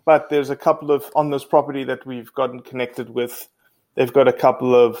 But there's a couple of, on this property that we've gotten connected with, they've got a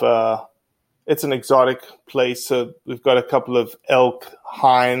couple of, it's an exotic place, so we've got a couple of elk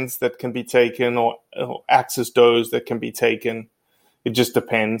hinds that can be taken, or axis does that can be taken. It just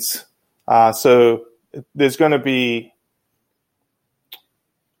depends. So there's going to be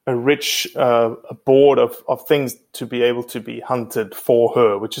a rich board of things to be able to be hunted for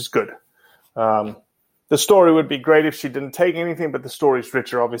her, which is good. The story would be great if she didn't take anything, but the story is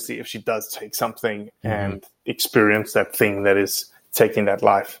richer, obviously, if she does take something and experience that thing that is taking that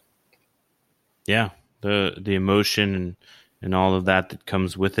life. Yeah, the emotion and all of that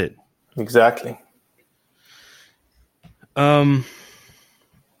comes with it. Exactly.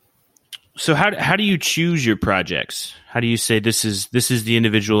 So how do you choose your projects? How do you say this is the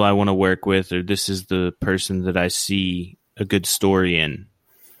individual I want to work with, or this is the person that I see a good story in?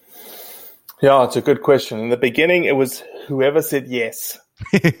 Yeah, it's a good question. In the beginning, it was whoever said yes.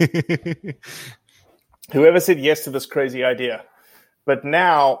 Whoever said yes to this crazy idea. But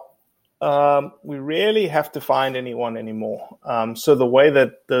now we rarely have to find anyone anymore. So the way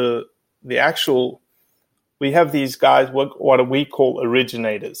that the actual, we have these guys, what we call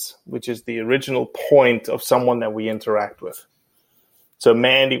originators, which is the original point of someone that we interact with. So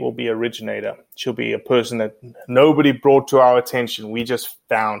Mandy will be originator. She'll be a person that nobody brought to our attention. We just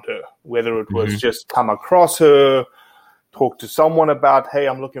found her, whether it was just come across her, talk to someone about, hey,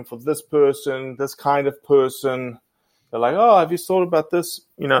 I'm looking for this person, this kind of person. They're like, oh, have you thought about this?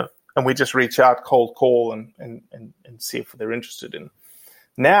 And we just reach out, cold call, and see if they're interested in.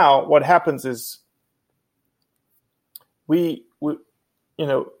 Now, what happens is we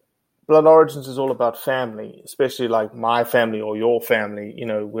Blood Origins is all about family, especially like my family or your family.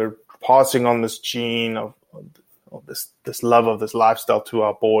 We're passing on this gene of this love of this lifestyle to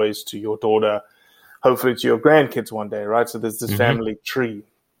our boys, to your daughter, hopefully to your grandkids one day, right? So there's this family tree.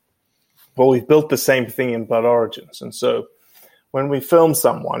 Well, we've built the same thing in Blood Origins. And so when we film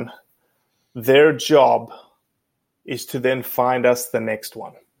someone, their job is to then find us the next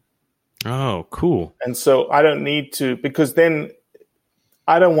one. Oh, cool. And so I don't need to, because then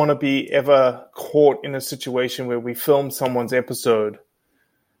I don't want to be ever caught in a situation where we film someone's episode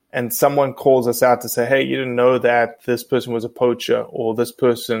and someone calls us out to say, hey, you didn't know that this person was a poacher, or this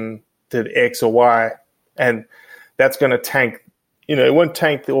person did X or Y. And that's going to tank, it won't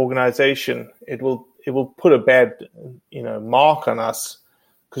tank the organization. It will put a bad, mark on us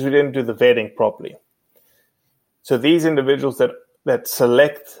because we didn't do the vetting properly. So these individuals that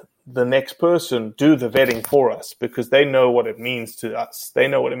select the next person do the vetting for us, because they know what it means to us. They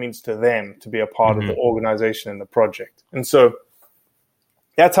know what it means to them to be a part of the organization and the project. And so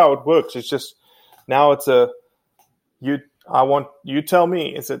that's how it works. It's just, now it's you tell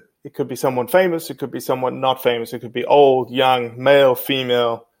me, it could be someone famous, it could be someone not famous, it could be old, young, male,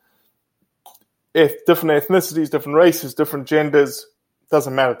 female, if different ethnicities, different races, different genders,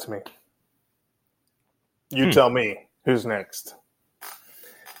 doesn't matter to me. You tell me who's next.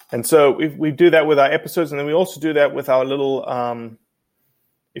 And so we do that with our episodes, and then we also do that with our little,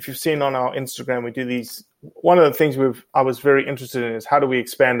 if you've seen on our Instagram, we do these. One of the things I was very interested in is how do we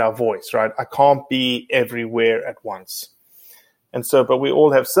expand our voice, right? I can't be everywhere at once. And so, but we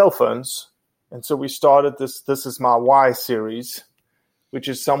all have cell phones. And so we started this is my why series, which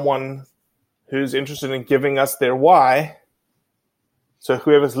is someone who's interested in giving us their why. So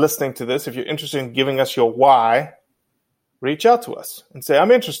whoever's listening to this, if you're interested in giving us your why, reach out to us and say, I'm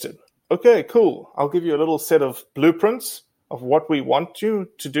interested. Okay, cool. I'll give you a little set of blueprints of what we want you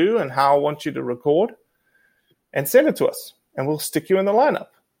to do and how I want you to record, and send it to us. And we'll stick you in the lineup.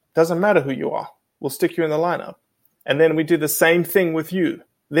 Doesn't matter who you are. We'll stick you in the lineup. And then we do the same thing with you.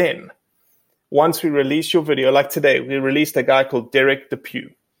 Then, once we release your video, like today, we released a guy called Derek Depew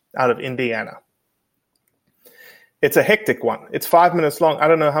out of Indiana. It's a hectic one. It's 5 minutes long. I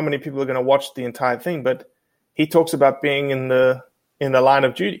don't know how many people are going to watch the entire thing, but he talks about being in the line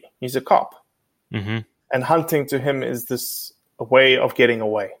of duty. He's a cop. And hunting to him is a way of getting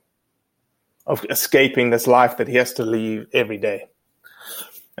away, of escaping this life that he has to leave every day.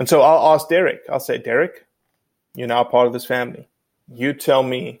 And so I'll ask Derek. I'll say, Derek, you're now part of this family. You tell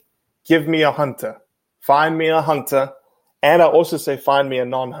me, give me a hunter. Find me a hunter. And I also say, find me a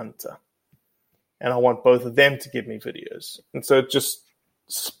non-hunter. And I want both of them to give me videos. And so it just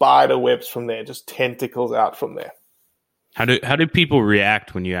spider webs from there, just tentacles out from there. How do people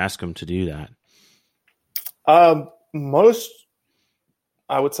react when you ask them to do that? Most,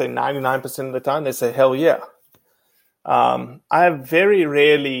 I would say 99% of the time, they say, hell yeah. I have very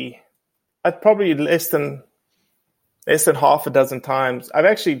rarely, I'd probably less than half a dozen times. I've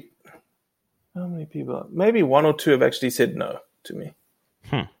actually, how many people? Maybe one or two have actually said no to me.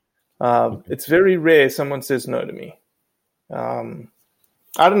 It's very rare someone says no to me.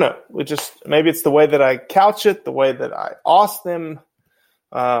 I don't know. Maybe it's the way that I couch it, the way that I ask them.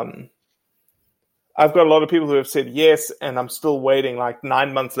 I've got a lot of people who have said yes, and I'm still waiting like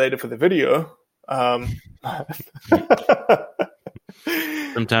 9 months later for the video.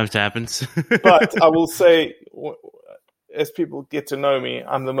 Sometimes it happens. But I will say, as people get to know me,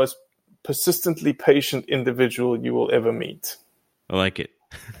 I'm the most persistently patient individual you will ever meet. I like it.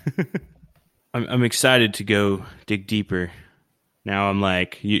 I'm excited to go dig deeper. Now I'm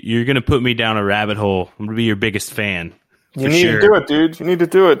like, you're going to put me down a rabbit hole. I'm going to be your biggest fan. You need to do it, dude. You need to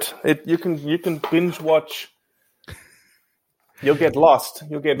do it. You can binge watch. You'll get lost.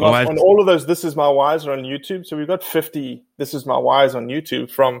 On all of those This Is My Whys are on YouTube. So we've got 50 This Is My Whys on YouTube,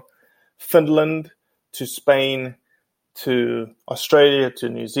 from Finland to Spain to Australia to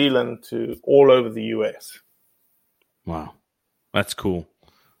New Zealand to all over the US. Wow. That's cool.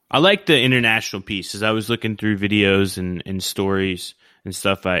 I like the international piece. As I was looking through videos and stories and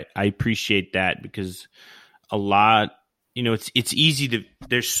stuff, I appreciate that, because a lot, it's easy to,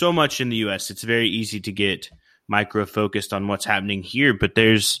 there's so much in the US. It's very easy to get micro focused on what's happening here, but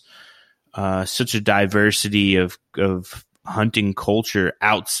there's such a diversity of hunting culture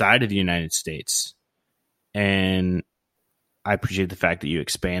outside of the United States. And I appreciate the fact that you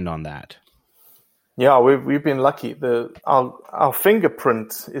expand on that. Yeah, we've been lucky. Our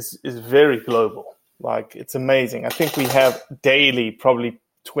fingerprint is very global. Like, it's amazing. I think we have daily probably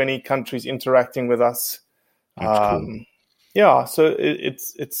 20 countries interacting with us. Cool. Yeah, so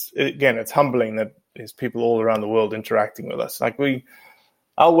it's humbling that there's people all around the world interacting with us. Like,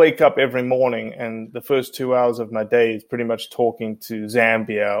 I'll wake up every morning and the first 2 hours of my day is pretty much talking to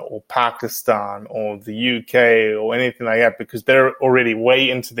Zambia or Pakistan or the UK or anything like that, because they're already way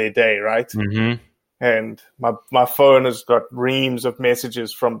into their day, right? Mm-hmm. And my phone has got reams of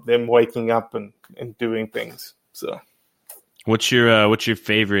messages from them waking up and doing things. So, what's your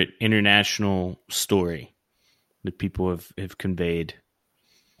favorite international story that people have conveyed?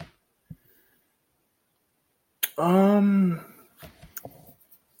 We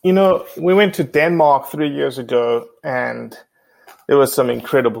went to Denmark 3 years ago, and there were some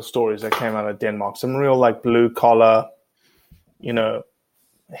incredible stories that came out of Denmark. Some real, like, blue collar,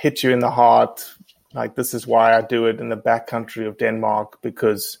 hit you in the heart. Like, this is why I do it in the backcountry of Denmark,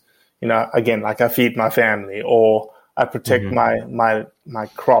 because, again, like, I feed my family, or I protect my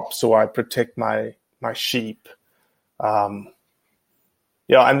crops, or I protect my sheep. And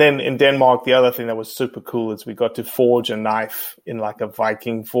then in Denmark, the other thing that was super cool is we got to forge a knife in like a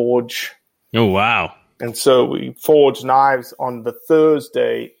Viking forge. Oh, wow. And so we forged knives on the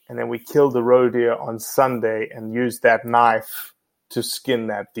Thursday, and then we killed the roe deer on Sunday and used that knife to skin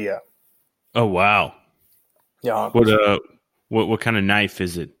that deer. Oh, wow. Yeah. What kind of knife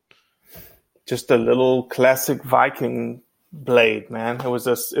is it? Just a little classic Viking blade, man. It was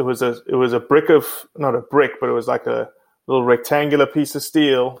a brick of, not a brick, but it was like a little rectangular piece of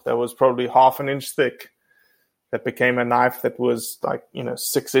steel that was probably 1/2 inch thick, that became a knife that was like,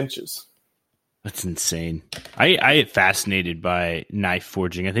 6 inches. That's insane. I get fascinated by knife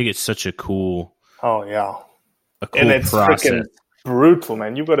forging. I think it's such a cool. Oh yeah. A cool and it's process. Brutal,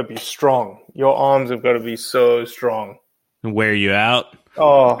 man. You've got to be strong. Your arms have got to be so strong. And wear you out.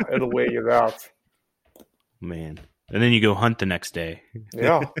 Oh, it'll wear you out. Man. And then you go hunt the next day.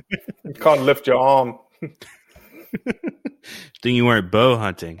 Yeah. You can't lift your arm. Think you weren't bow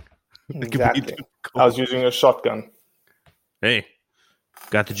hunting. Exactly. Cool. I was using a shotgun. Hey,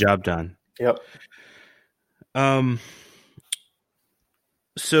 got the job done. Yep.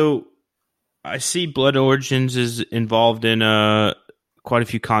 So I see Blood Origins is involved in quite a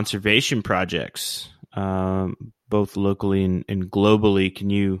few conservation projects, both locally and globally. Can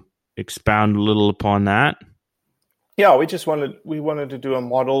you expound a little upon that? Yeah, we wanted to do a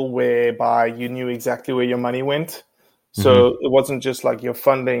model whereby you knew exactly where your money went. So It wasn't just like you're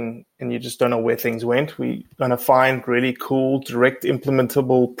funding and you just don't know where things went. We're going to find really cool, direct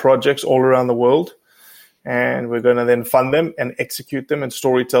implementable projects all around the world. And we're going to then fund them and execute them and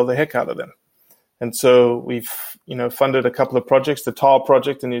storytell the heck out of them. And so we've, funded a couple of projects. The TAR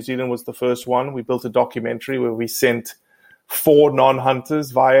project in New Zealand was the first one. We built a documentary where we sent 4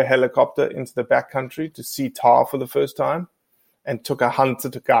 non-hunters via helicopter into the backcountry to see TAR for the first time, and took a hunter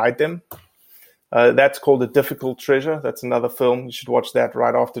to guide them. That's called A Difficult Treasure. That's another film. You should watch that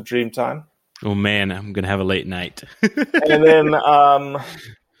right after Dreamtime. Oh, man, I'm going to have a late night. And then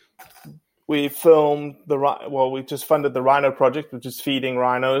We filmed we just funded the Rhino Project, which is feeding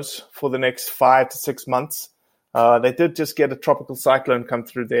rhinos for the next 5 to 6 months. They did just get a tropical cyclone come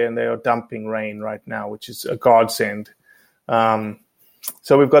through there, and they are dumping rain right now, which is a godsend.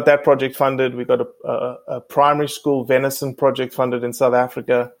 So we've got that project funded. We've got a primary school venison project funded in South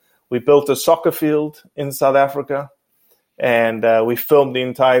Africa. We built a soccer field in South Africa, and we filmed the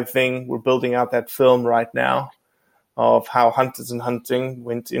entire thing. We're building out that film right now of how Hunters and Hunting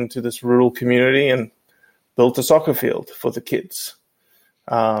went into this rural community and built a soccer field for the kids,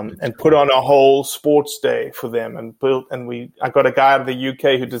 and put on a whole sports day for them. I got a guy out of the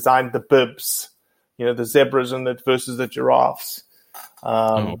UK who designed the bibs, the zebras versus the giraffes.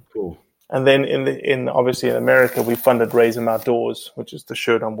 Cool. And then obviously in America, we funded Raise 'Em Outdoors, which is the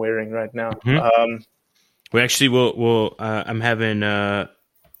shirt I'm wearing right now. Mm-hmm. We actually will. I'm having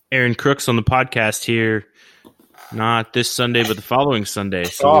Aaron Crooks on the podcast here, not this Sunday, but the following Sunday.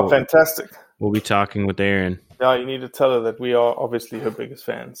 So fantastic! We'll be talking with Aaron. Yeah, you need to tell her that we are obviously her biggest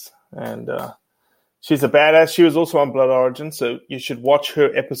fans, and she's a badass. She was also on Blood Origin, so you should watch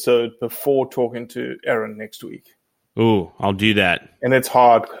her episode before talking to Aaron next week. Ooh, I'll do that. And it's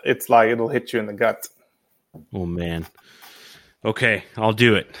hard. It's like it'll hit you in the gut. Oh, man. Okay, I'll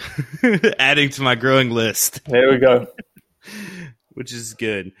do it. Adding to my growing list. There we go. Which is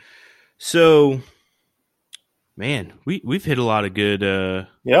good. So, man, we've hit a lot of good.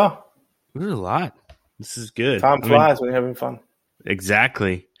 Yeah. We hit a lot. This is good. Time flies when you're having fun.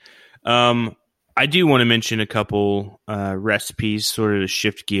 Exactly. I do want to mention a couple recipes, sort of to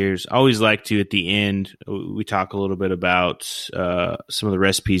shift gears. I always like to, at the end, we talk a little bit about some of the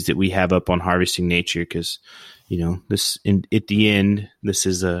recipes that we have up on Harvesting Nature, because, at the end, this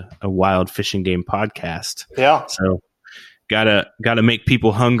is a wild fishing game podcast. Yeah. So gotta make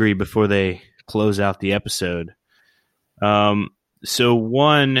people hungry before they close out the episode. So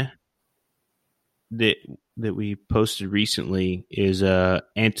one that we posted recently is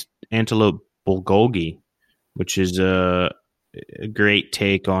antelope bulgogi, which is a great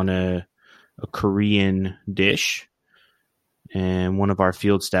take on a Korean dish, and one of our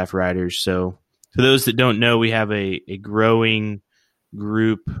field staff riders. So for those that don't know, we have a growing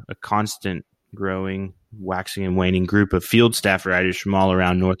group, a constant growing, waxing and waning group of field staff riders from all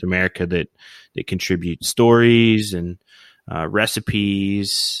around North America that contribute stories and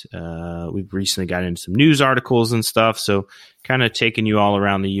recipes. We've recently got into some news articles and stuff. So kind of taking you all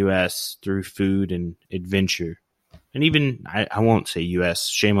around the U.S. through food and adventure. And even, I won't say U.S.,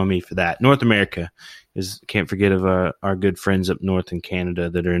 shame on me for that. North America can't forget of our good friends up north in Canada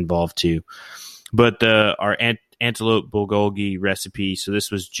that are involved too. But our antelope bulgogi recipe, so this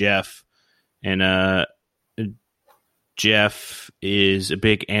was Jeff. And Jeff is a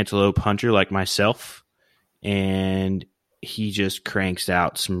big antelope hunter like myself. And he just cranks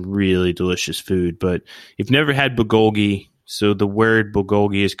out some really delicious food. But if you've never had bulgogi, so the word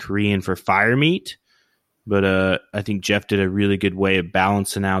bulgogi is Korean for fire meat. But I think Jeff did a really good way of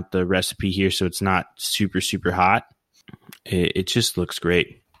balancing out the recipe here so it's not super, super hot. It just looks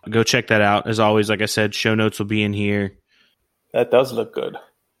great. Go check that out. As always, like I said, show notes will be in here. That does look good.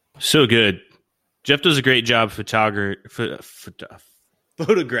 So good. Jeff does a great job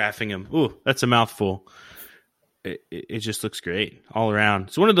photographing him. Ooh, that's a mouthful. It just looks great all around.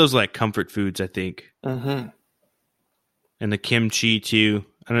 It's one of those like comfort foods, I think. Mm-hmm. And the kimchi too.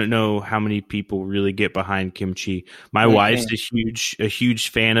 I don't know how many people really get behind kimchi. My wife's a huge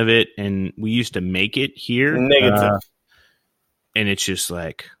fan of it, and we used to make it here. Negative. And it's just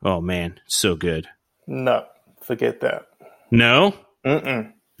like, oh man, it's so good. No, forget that. No?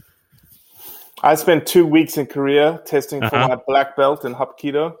 Mm-mm. I spent 2 weeks in Korea testing for my black belt in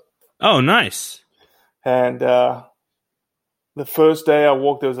Hapkido. Oh, nice. And the first day I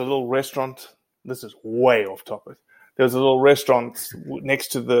walked, there was a little restaurant. This is way off topic. There was a little restaurant next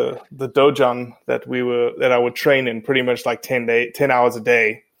to the dojan that I would train in pretty much like 10 hours a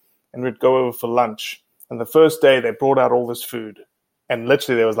day, and we'd go over for lunch. And the first day they brought out all this food, and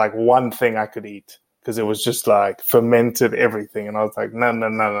literally there was like one thing I could eat because it was just like fermented everything. And I was like,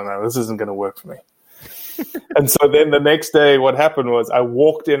 no, this isn't going to work for me. And so then the next day what happened was I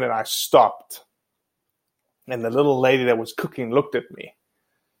walked in and I stopped. And the little lady that was cooking looked at me.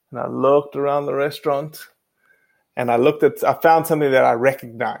 And I looked around the restaurant. And I found something that I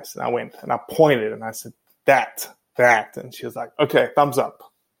recognized. And I went and I pointed and I said, that. And she was like, okay, thumbs up.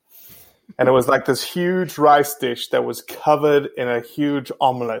 And it was like this huge rice dish that was covered in a huge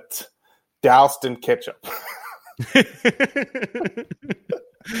omelet, doused in ketchup.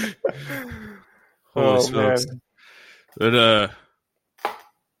 Holy smokes. But,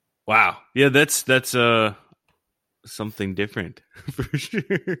 wow. Yeah, that's something different for sure.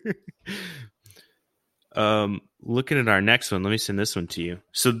 Looking at our next one, let me send this one to you.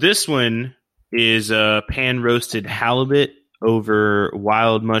 So this one is pan roasted halibut over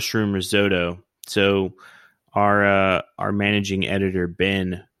wild mushroom risotto. So our managing editor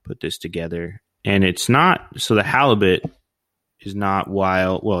Ben put this together, and it's not. So the halibut is not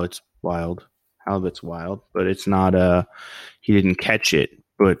wild. Well, it's wild. Halibut's wild, but it's not. He didn't catch it.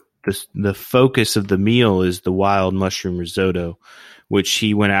 But the focus of the meal is the wild mushroom risotto, which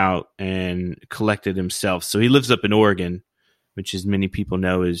he went out and collected himself. So he lives up in Oregon, which, as many people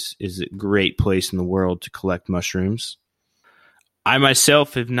know, is a great place in the world to collect mushrooms. I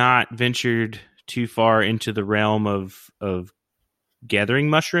myself have not ventured too far into the realm of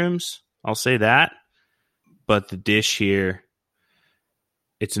gathering mushrooms. I'll say that. But the dish here,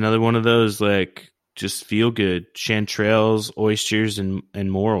 it's another one of those, like, just feel good. Chanterelles, oysters, and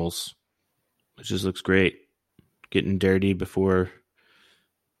morels. It just looks great. Getting dirty before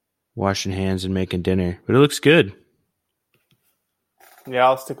washing hands and making dinner. But it looks good. Yeah,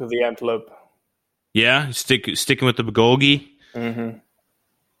 I'll stick with the antelope. Yeah, sticking with the bulgogi. Mm-hmm.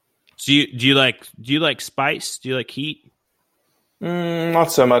 So do you like spice? Do you like heat?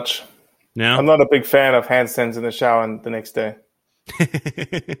 Not so much. No, I'm not a big fan of handstands in the shower the next day.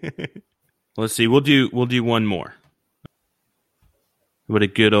 Let's see. We'll do one more. What a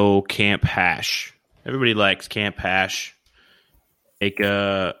good old camp hash. Everybody likes camp hash. Take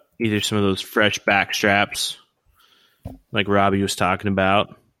either some of those fresh back straps, like Robbie was talking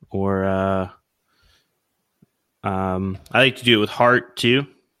about, or I like to do it with heart too.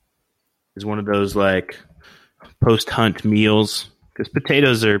 It's one of those like post-hunt meals because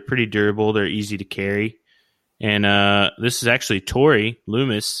potatoes are pretty durable. They're easy to carry. And this is actually Tori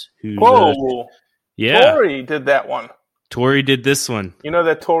Loomis. Whoa! Yeah. Tori did that one. Tori did this one. You know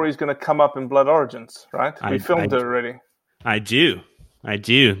that Tori's going to come up in Blood Origins, right? We filmed it already. I do.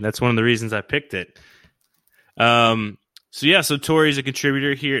 That's one of the reasons I picked it. So Tori's a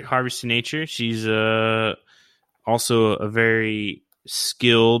contributor here at Harvesting Nature. She's also a very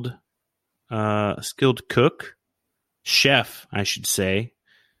skilled cook, chef, I should say.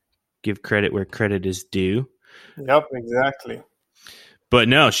 Give credit where credit is due. Yep, exactly. But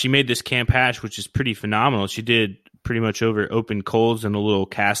no, she made this camp hash, which is pretty phenomenal. She did pretty much over open coals in a little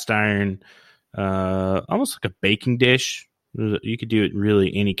cast iron, almost like a baking dish. You could do it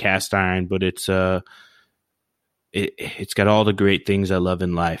really any cast iron, but it's got all the great things I love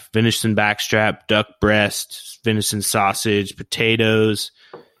in life: venison backstrap, duck breast, venison sausage, potatoes.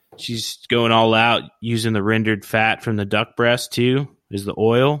 She's going all out using the rendered fat from the duck breast too, is the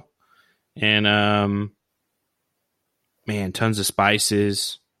oil. And, tons of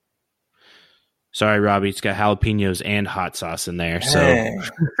spices. Sorry, Robbie, it's got jalapenos and hot sauce in there. So,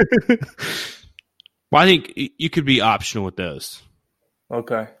 well, I think you could be optional with those.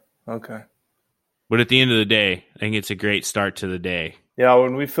 Okay. But at the end of the day, I think it's a great start to the day. Yeah,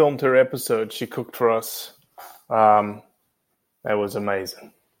 when we filmed her episode, she cooked for us. That was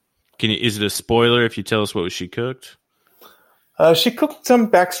amazing. Is it a spoiler if you tell us what she cooked? She cooked some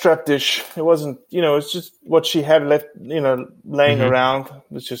backstrap dish. It wasn't, it's just what she had left, laying around.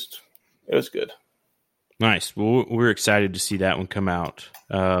 It was good. Nice. Well, we're excited to see that one come out.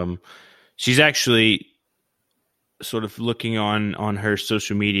 She's actually sort of looking on her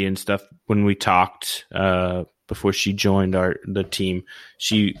social media and stuff. When we talked before she joined the team,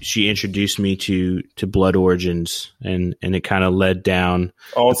 she introduced me to Blood Origins, and it kind of led down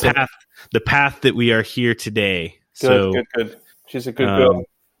the path that we are here today. Good. She's a good girl.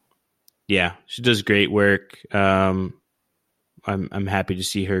 Yeah, she does great work. I'm happy to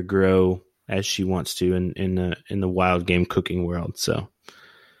see her grow as she wants to in the wild game cooking world. So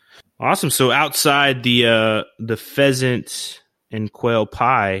awesome. So outside the pheasant and quail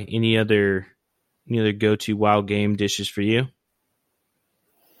pie, any other go-to wild game dishes for you?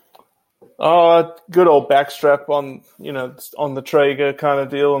 Good old backstrap on the Traeger kind of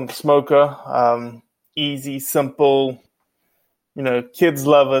deal, and the smoker. Easy, simple. Kids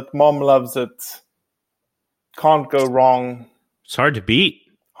love it. Mom loves it. Can't go wrong. It's hard to beat.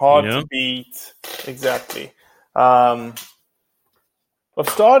 To beat. Exactly. I've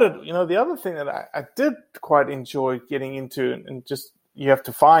started, the other thing that I did quite enjoy getting into, and just you have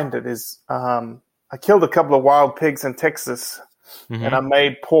to find it, is I killed a couple of wild pigs in Texas, and I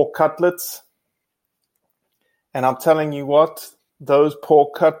made pork cutlets. And I'm telling you what, those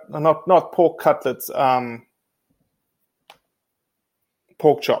not pork cutlets,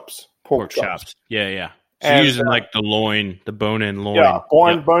 pork chops. Pork chops. Yeah. So you're using like the loin, the bone-in loin. Yeah,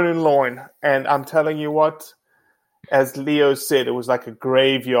 bone-in loin. And I'm telling you what, as Leo said, it was like a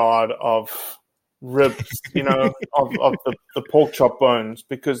graveyard of ribs, of the pork chop bones,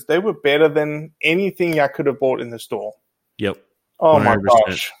 because they were better than anything I could have bought in the store. Yep. Oh 100%. my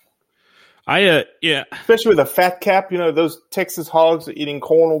gosh. Yeah. Especially with a fat cap, those Texas hogs are eating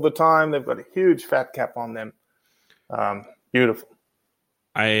corn all the time. They've got a huge fat cap on them. Beautiful.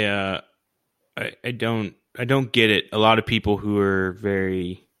 I don't get it. A lot of people who are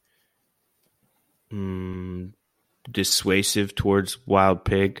very dissuasive towards wild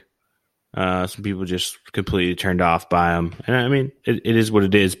pig. Some people just completely turned off by them, and I mean, it is what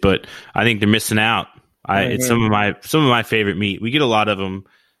it is. But I think they're missing out. It's some of my favorite meat. We get a lot of them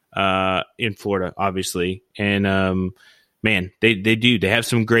in Florida, obviously, and man, they do. They have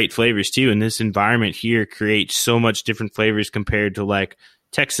some great flavors too. And this environment here creates so much different flavors compared to like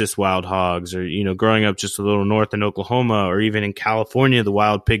Texas wild hogs, or growing up just a little north in Oklahoma, or even in California, the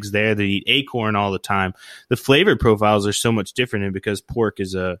wild pigs there that eat acorn all the time. The flavor profiles are so much different, and because pork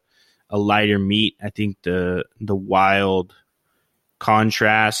is a lighter meat, I think the wild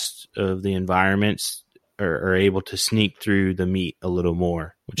contrast of the environments are able to sneak through the meat a little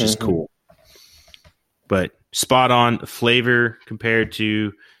more, which is cool. But spot on flavor compared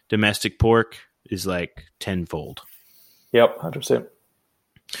to domestic pork is like tenfold. Yep, 100%.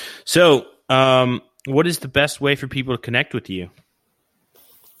 So, what is the best way for people to connect with you?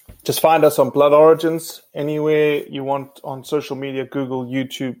 Just find us on Blood Origins anywhere you want on social media. Google,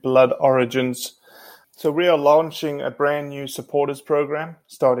 YouTube, Blood Origins. So we are launching a brand new supporters program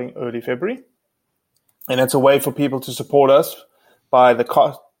starting early February. And it's a way for people to support us by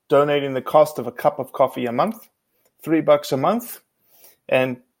donating the cost of a cup of coffee a month, $3 a month.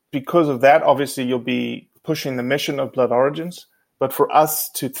 And because of that, obviously, you'll be pushing the mission of Blood Origins. But for us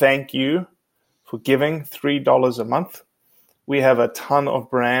to thank you for giving $3 a month, we have a ton of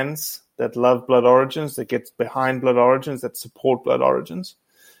brands that love Blood Origins, that get behind Blood Origins, that support Blood Origins.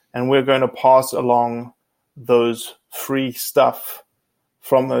 And we're going to pass along those free stuff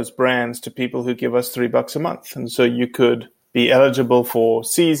from those brands to people who give us $3 a month. And so you could be eligible for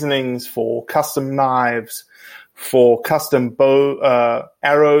seasonings, for custom knives, for custom bow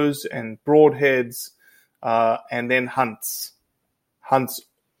arrows and broadheads, and then hunts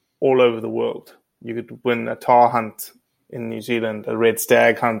all over the world. You could win a tar hunt in New Zealand, a red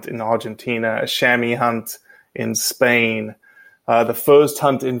stag hunt in Argentina, a chamois hunt in Spain. The first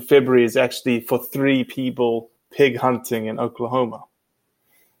hunt in February is actually for 3 people pig hunting in Oklahoma.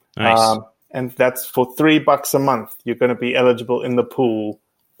 Nice. And that's for $3 a month. You're going to be eligible in the pool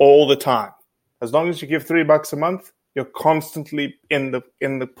all the time. As long as you give $3 a month, you're constantly in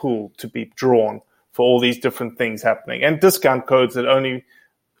the pool to be drawn for all these different things happening, and discount codes that only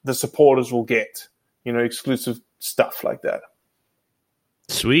the supporters will get. Exclusive stuff like that.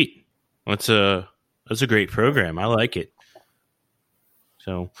 Sweet. That's a great program. I like it.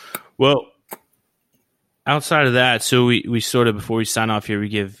 So, well. Outside of that, so we sort of, before we sign off here, we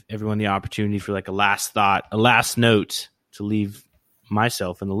give everyone the opportunity for like a last thought, a last note to leave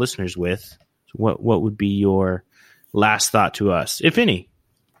myself and the listeners with. So what would be your last thought to us, if any?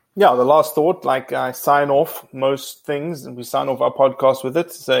 Yeah, the last thought, like I sign off most things, and we sign off our podcast with it,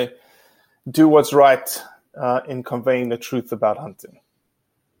 to say, do what's right in conveying the truth about hunting.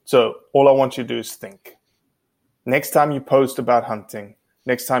 So all I want you to do is think. Next time you post about hunting,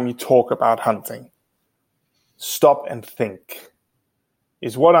 next time you talk about hunting, stop and think.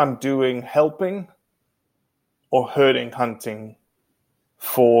 Is what I'm doing helping or hurting hunting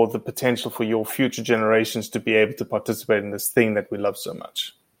for the potential for your future generations to be able to participate in this thing that we love so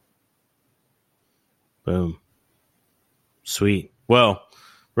much? Boom. Sweet. Well,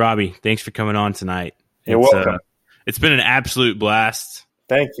 Robbie, thanks for coming on tonight. You're welcome. It's been an absolute blast.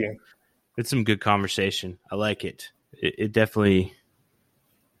 Thank you. It's some good conversation. I like it. It definitely,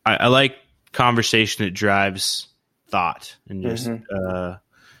 I like conversation that drives thought, and just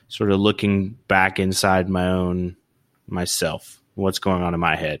sort of looking back inside myself, what's going on in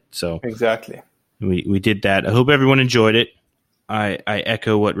my head. So exactly, we did that. I hope everyone enjoyed it. I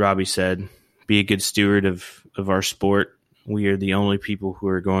echo what Robbie said. Be a good steward of our sport. We are the only people who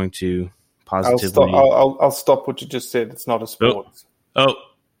are going to positively. I'll stop what you just said. It's not a sport. Oh,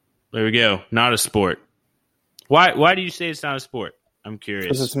 there we go. Not a sport. Why do you say it's not a sport? I'm curious.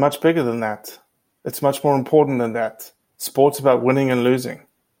 Because it's much bigger than that. It's much more important than that. Sport's about winning and losing.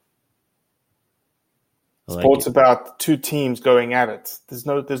 Sport's about 2 teams going at it. There's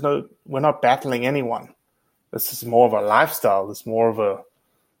no. We're not battling anyone. This is more of a lifestyle. It's more of a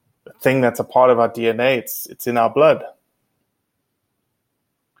thing that's a part of our DNA. It's in our blood.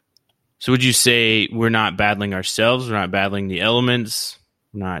 So would you say we're not battling ourselves? We're not battling the elements?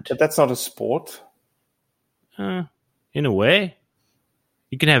 But that's not a sport. In a way.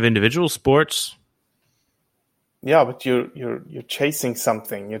 You can have individual sports. Yeah, but you're chasing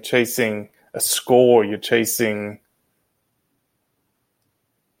something. You're chasing a score. You're chasing,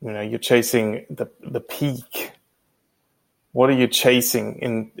 you're chasing the peak. What are you chasing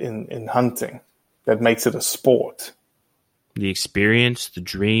in hunting that makes it a sport? The experience, the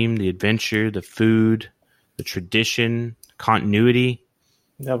dream, the adventure, the food, the tradition, continuity.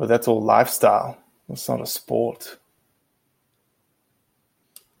 Yeah, but that's all lifestyle. It's not a sport.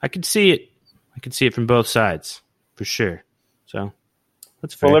 I can see it. I can see it from both sides, for sure. So,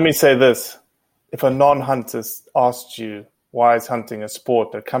 that's fair. Well, let me say this. If a non-hunter asked you, why is hunting a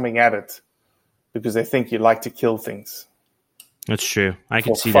sport, they're coming at it because they think you like to kill things. That's true. I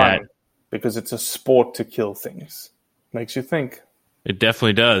can see fun, that. Because it's a sport to kill things. Makes you think. It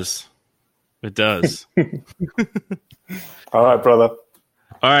definitely does. It does. All right, brother.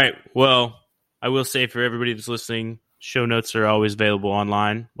 All right. Well, I will say for everybody that's listening, show notes are always available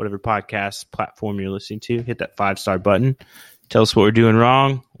online, whatever podcast platform you're listening to. Hit that 5-star button. Tell us what we're doing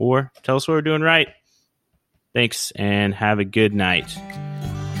wrong or tell us what we're doing right. Thanks and have a good night.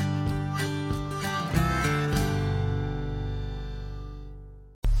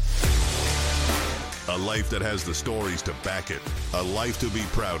 A life that has the stories to back it. A life to be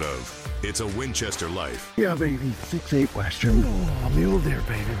proud of. It's a Winchester life. Yeah, baby. 6'8" Western. Oh, mule deer,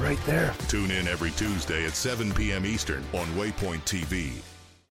 baby, right there. Tune in every Tuesday at 7 p.m. Eastern on Waypoint TV.